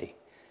body.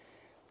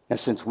 Now,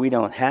 since we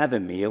don't have a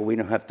meal, we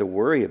don't have to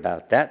worry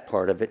about that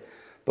part of it.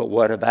 But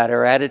what about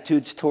our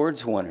attitudes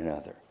towards one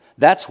another?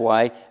 That's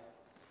why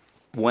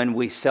when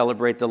we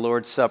celebrate the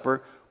Lord's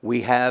Supper,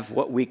 we have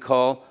what we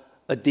call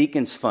a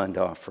deacon's fund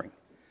offering.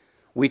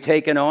 We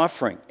take an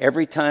offering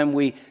every time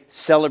we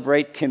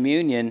celebrate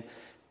communion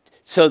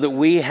so that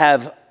we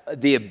have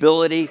the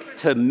ability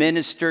to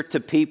minister to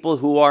people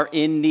who are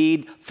in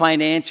need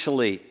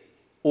financially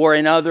or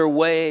in other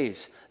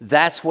ways.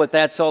 That's what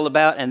that's all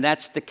about, and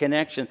that's the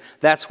connection.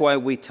 That's why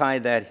we tie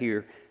that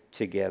here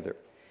together.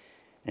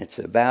 It's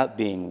about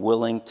being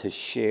willing to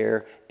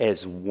share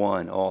as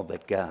one all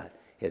that God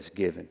has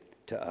given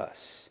to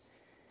us.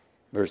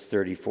 Verse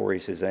 34, he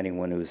says,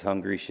 anyone who is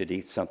hungry should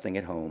eat something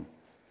at home,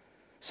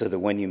 so that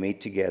when you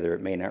meet together, it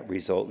may not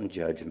result in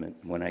judgment.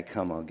 When I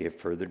come, I'll give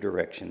further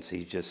directions.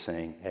 He's just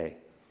saying, hey,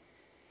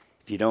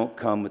 if you don't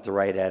come with the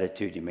right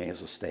attitude, you may as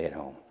well stay at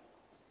home,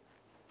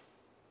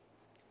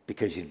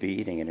 because you'd be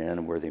eating in an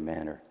unworthy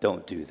manner.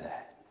 Don't do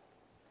that.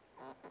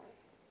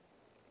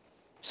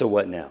 So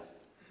what now?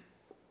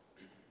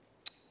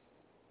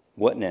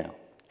 What now?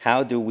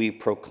 How do we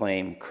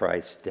proclaim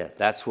Christ's death?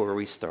 That's where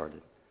we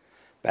started.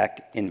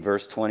 Back in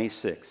verse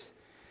 26,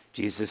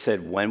 Jesus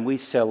said, when we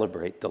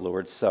celebrate the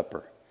Lord's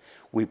Supper,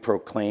 we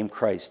proclaim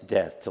Christ's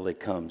death till he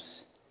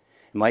comes.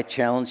 My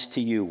challenge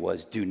to you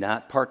was, do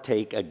not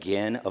partake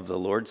again of the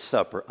Lord's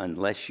Supper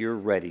unless you're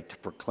ready to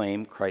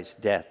proclaim Christ's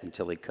death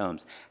until he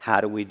comes. How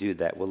do we do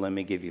that? Well, let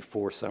me give you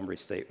 4 summary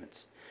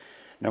statements.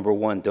 Number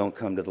 1, don't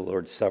come to the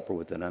Lord's Supper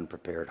with an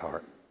unprepared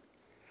heart.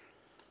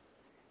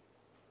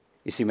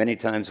 You see, many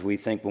times we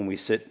think when we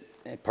sit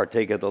and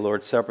partake of the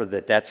Lord's Supper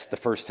that that's the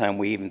first time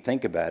we even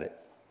think about it.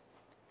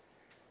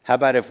 How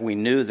about if we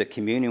knew that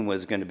communion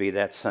was going to be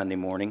that Sunday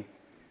morning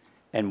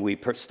and we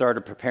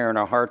started preparing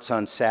our hearts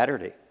on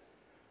Saturday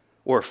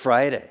or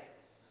Friday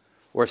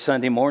or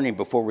Sunday morning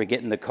before we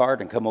get in the car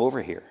and come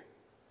over here?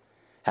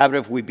 How about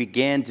if we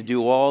began to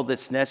do all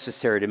that's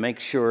necessary to make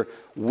sure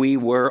we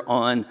were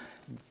in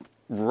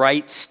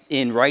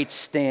right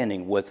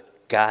standing with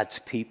God's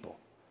people?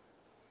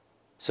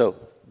 So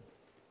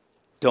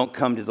don't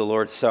come to the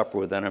Lord's Supper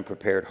with an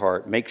unprepared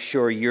heart. Make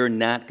sure you're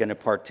not going to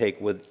partake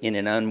in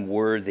an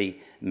unworthy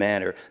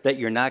manner, that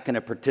you're not going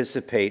to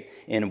participate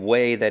in a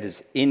way that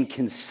is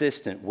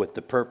inconsistent with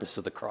the purpose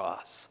of the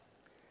cross.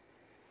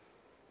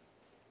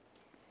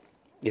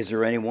 Is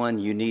there anyone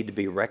you need to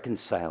be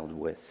reconciled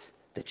with,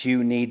 that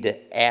you need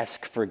to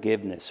ask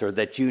forgiveness, or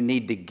that you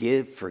need to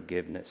give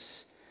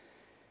forgiveness?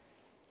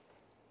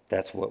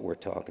 That's what we're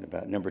talking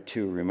about. Number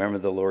 2, remember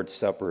the Lord's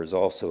Supper is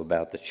also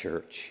about the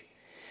church.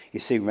 You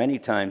see, many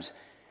times,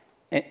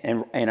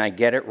 and I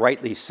get it,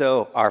 rightly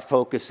so, our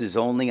focus is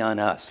only on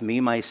us, me,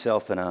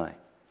 myself, and I.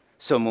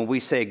 So when we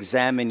say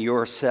examine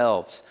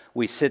yourselves,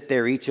 we sit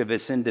there, each of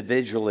us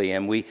individually,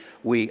 and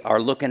we are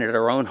looking at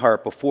our own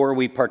heart before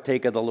we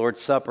partake of the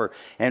Lord's Supper.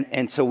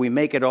 And so we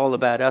make it all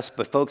about us.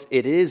 But folks,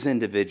 it is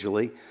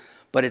individually,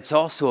 but it's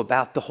also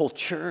about the whole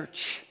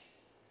church.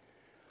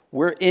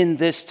 We're in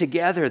this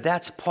together.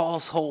 That's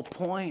Paul's whole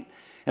point.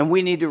 And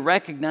we need to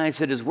recognize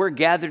that as we're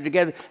gathered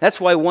together.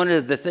 That's why one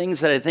of the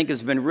things that I think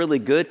has been really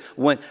good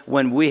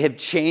when we have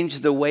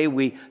changed the way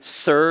we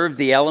serve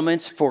the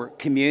elements for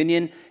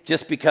communion,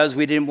 just because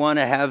we didn't want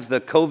to have the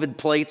COVID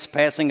plates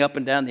passing up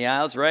and down the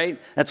aisles, right?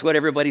 That's what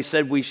everybody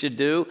said we should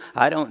do.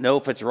 I don't know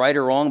if it's right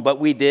or wrong, but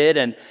we did.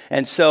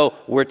 And so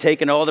we're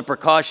taking all the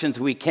precautions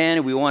we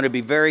can. We want to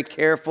be very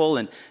careful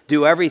and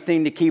do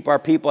everything to keep our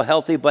people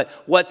healthy. But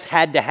what's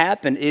had to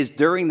happen is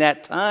during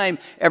that time,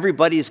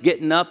 everybody's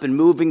getting up and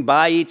moving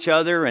by each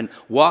other and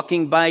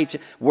walking by each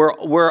other.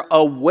 We're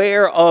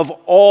aware of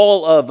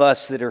all of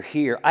us that are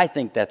here. I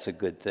think that's a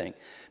good thing,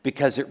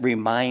 because it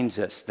reminds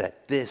us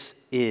that this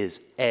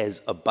is,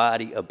 as a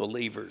body of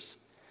believers,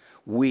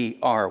 we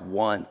are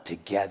one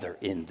together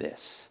in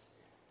this.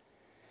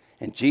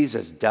 And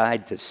Jesus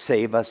died to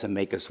save us and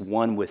make us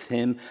one with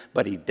him,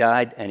 but he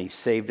died and he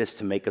saved us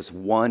to make us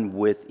one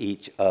with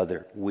each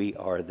other. We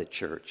are the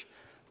church,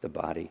 the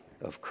body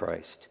of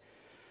Christ.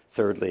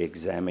 Thirdly,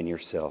 examine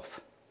yourself.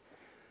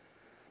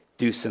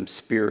 Do some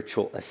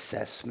spiritual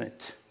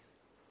assessment.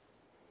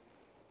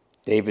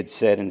 David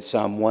said in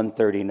Psalm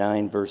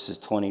 139, verses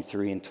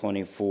 23 and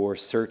 24,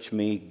 "Search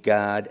me,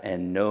 God,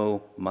 and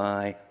know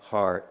my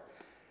heart.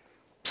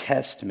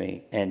 Test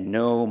me and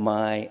know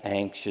my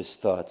anxious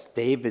thoughts."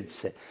 David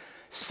said,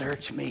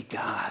 "Search me,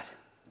 God.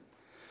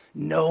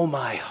 Know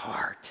my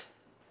heart.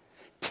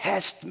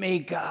 Test me,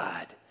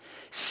 God.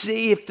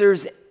 See if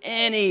there's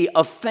any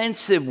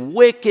offensive,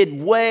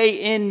 wicked way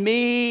in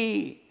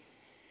me.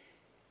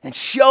 And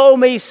show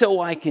me so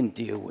I can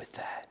deal with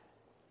that."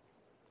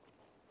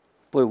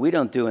 Boy, we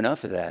don't do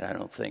enough of that, I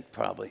don't think,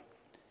 probably.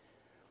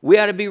 We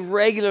ought to be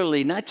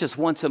regularly, not just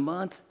once a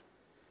month.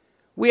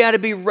 We ought to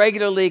be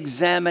regularly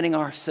examining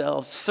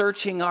ourselves,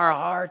 searching our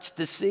hearts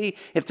to see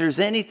if there's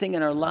anything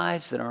in our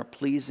lives that aren't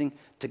pleasing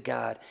to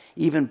God,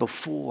 even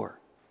before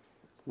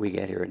we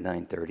get here at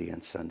 9:30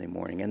 on Sunday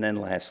morning. And then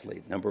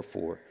lastly, number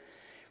 4,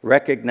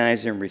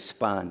 recognize and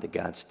respond to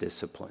God's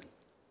discipline.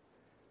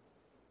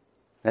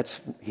 That's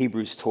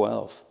Hebrews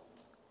 12.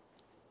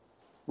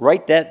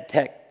 Write that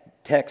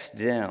text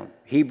down.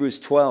 Hebrews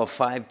 12,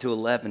 5 to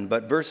 11.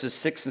 But verses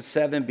 6 and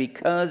 7,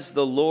 "Because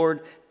the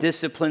Lord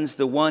disciplines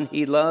the one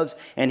he loves,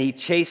 and he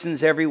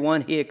chastens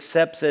everyone he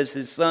accepts as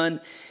his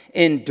son.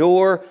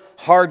 Endure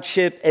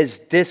hardship as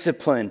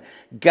discipline."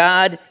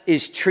 God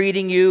is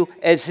treating you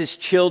as his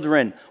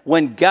children.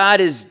 When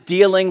God is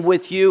dealing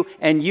with you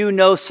and you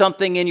know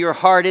something in your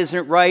heart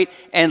isn't right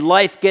and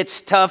life gets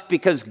tough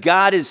because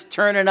God is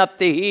turning up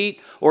the heat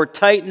or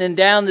tightening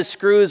down the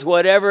screws,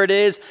 whatever it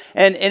is,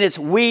 and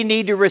we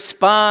need to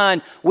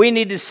respond. We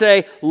need to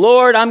say,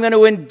 "Lord, I'm going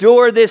to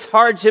endure this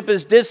hardship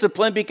as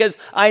discipline because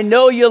I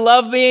know you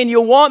love me and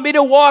you want me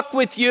to walk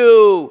with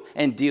you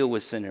and deal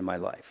with sin in my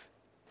life."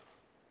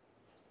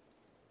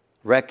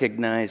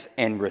 Recognize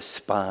and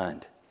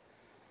respond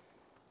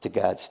to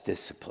God's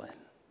discipline.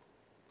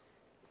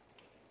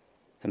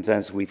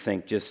 Sometimes we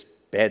think just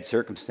bad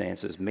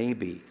circumstances,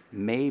 maybe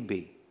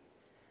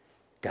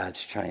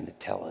God's trying to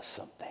tell us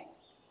something.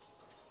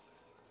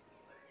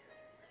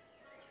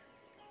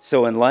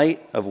 So in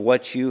light of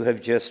what you have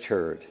just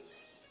heard,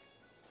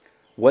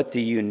 what do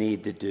you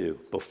need to do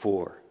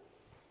before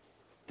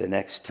the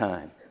next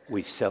time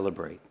we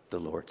celebrate the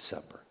Lord's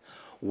Supper?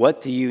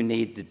 What do you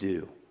need to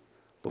do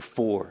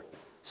before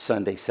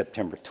Sunday,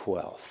 September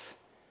 12th,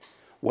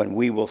 when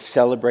we will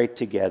celebrate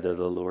together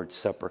the Lord's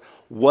Supper?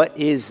 What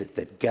is it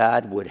that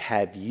God would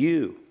have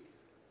you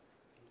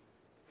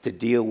to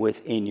deal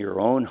with in your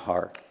own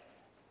heart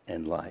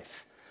and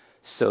life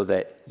so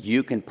that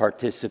you can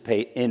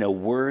participate in a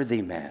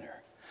worthy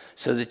manner,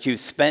 so that you've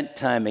spent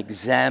time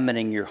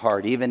examining your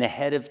heart, even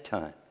ahead of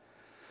time,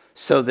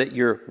 so that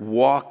you're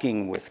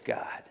walking with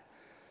God,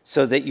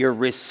 so that you're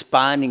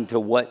responding to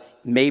what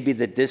maybe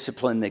the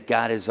discipline that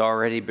God has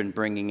already been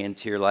bringing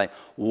into your life.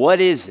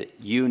 What is it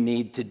you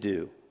need to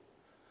do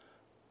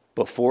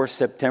before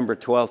September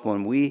 12th,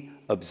 when we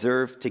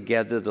observe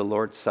together the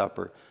Lord's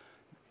Supper,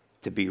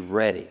 to be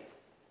ready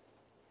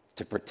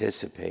to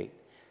participate,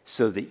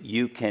 so that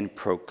you can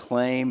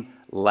proclaim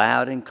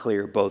loud and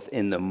clear, both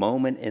in the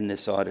moment in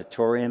this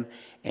auditorium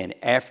and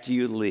after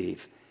you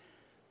leave?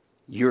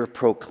 You're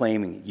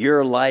proclaiming.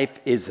 Your life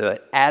is an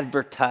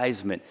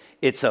advertisement.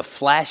 It's a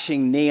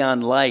flashing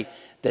neon light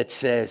that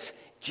says,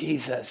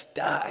 Jesus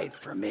died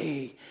for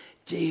me.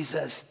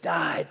 Jesus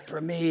died for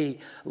me.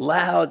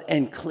 Loud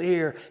and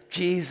clear,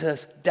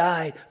 Jesus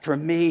died for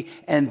me.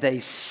 And they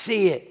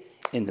see it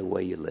in the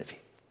way you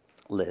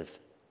live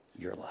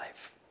your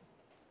life.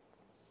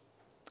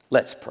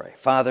 Let's pray.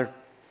 Father,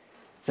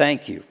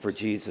 thank you for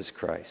Jesus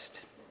Christ.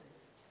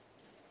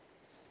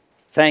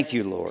 Thank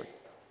you, Lord,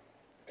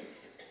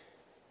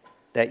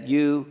 that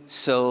you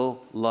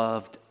so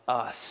loved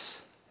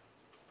us,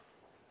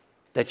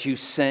 that you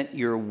sent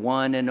your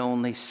one and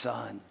only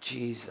Son,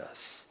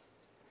 Jesus,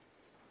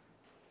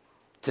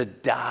 to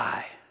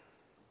die,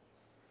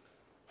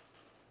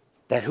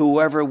 that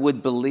whoever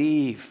would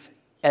believe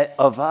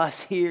of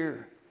us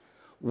here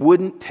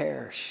wouldn't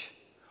perish,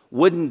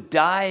 wouldn't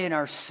die in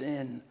our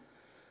sin,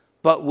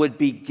 but would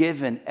be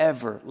given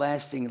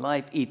everlasting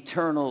life,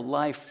 eternal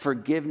life,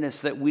 forgiveness,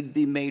 that we'd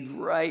be made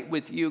right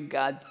with you.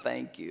 God,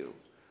 thank you.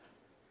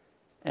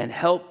 And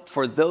help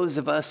for those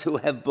of us who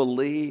have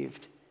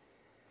believed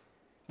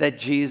that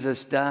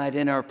Jesus died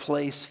in our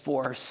place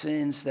for our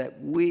sins,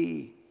 that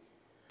we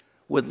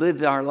would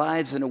live our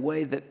lives in a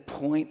way that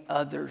point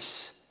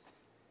others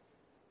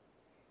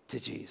to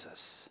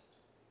Jesus.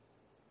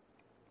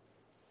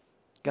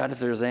 God, if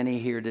there's any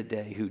here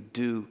today who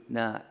do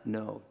not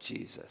know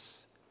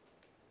Jesus,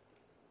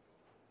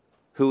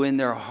 who in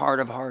their heart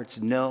of hearts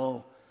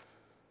know,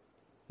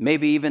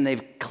 maybe even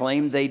they've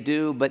claimed they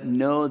do, but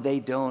no,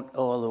 they don't.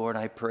 Oh, Lord,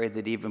 I pray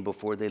that even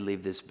before they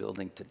leave this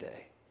building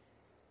today,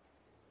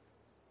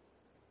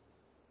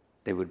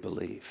 they would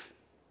believe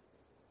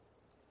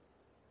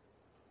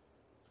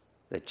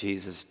that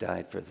Jesus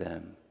died for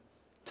them,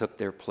 took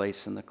their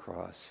place on the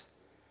cross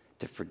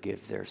to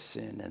forgive their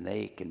sin, and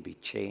they can be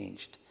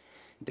changed,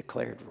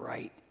 declared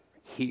right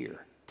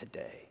here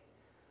today.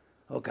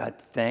 Oh God,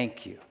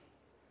 thank you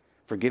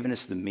for giving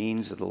us the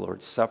means of the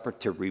Lord's Supper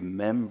to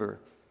remember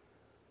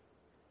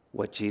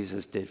what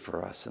Jesus did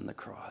for us on the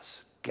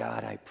cross.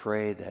 God, I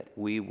pray that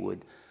we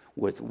would,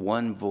 with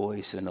one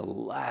voice in a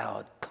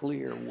loud,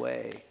 clear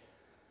way,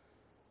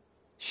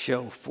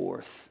 show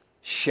forth,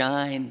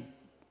 shine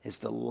as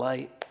the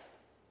light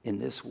in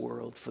this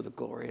world for the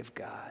glory of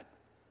God.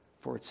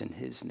 For it's in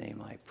his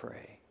name I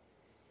pray.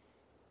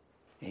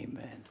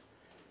 Amen.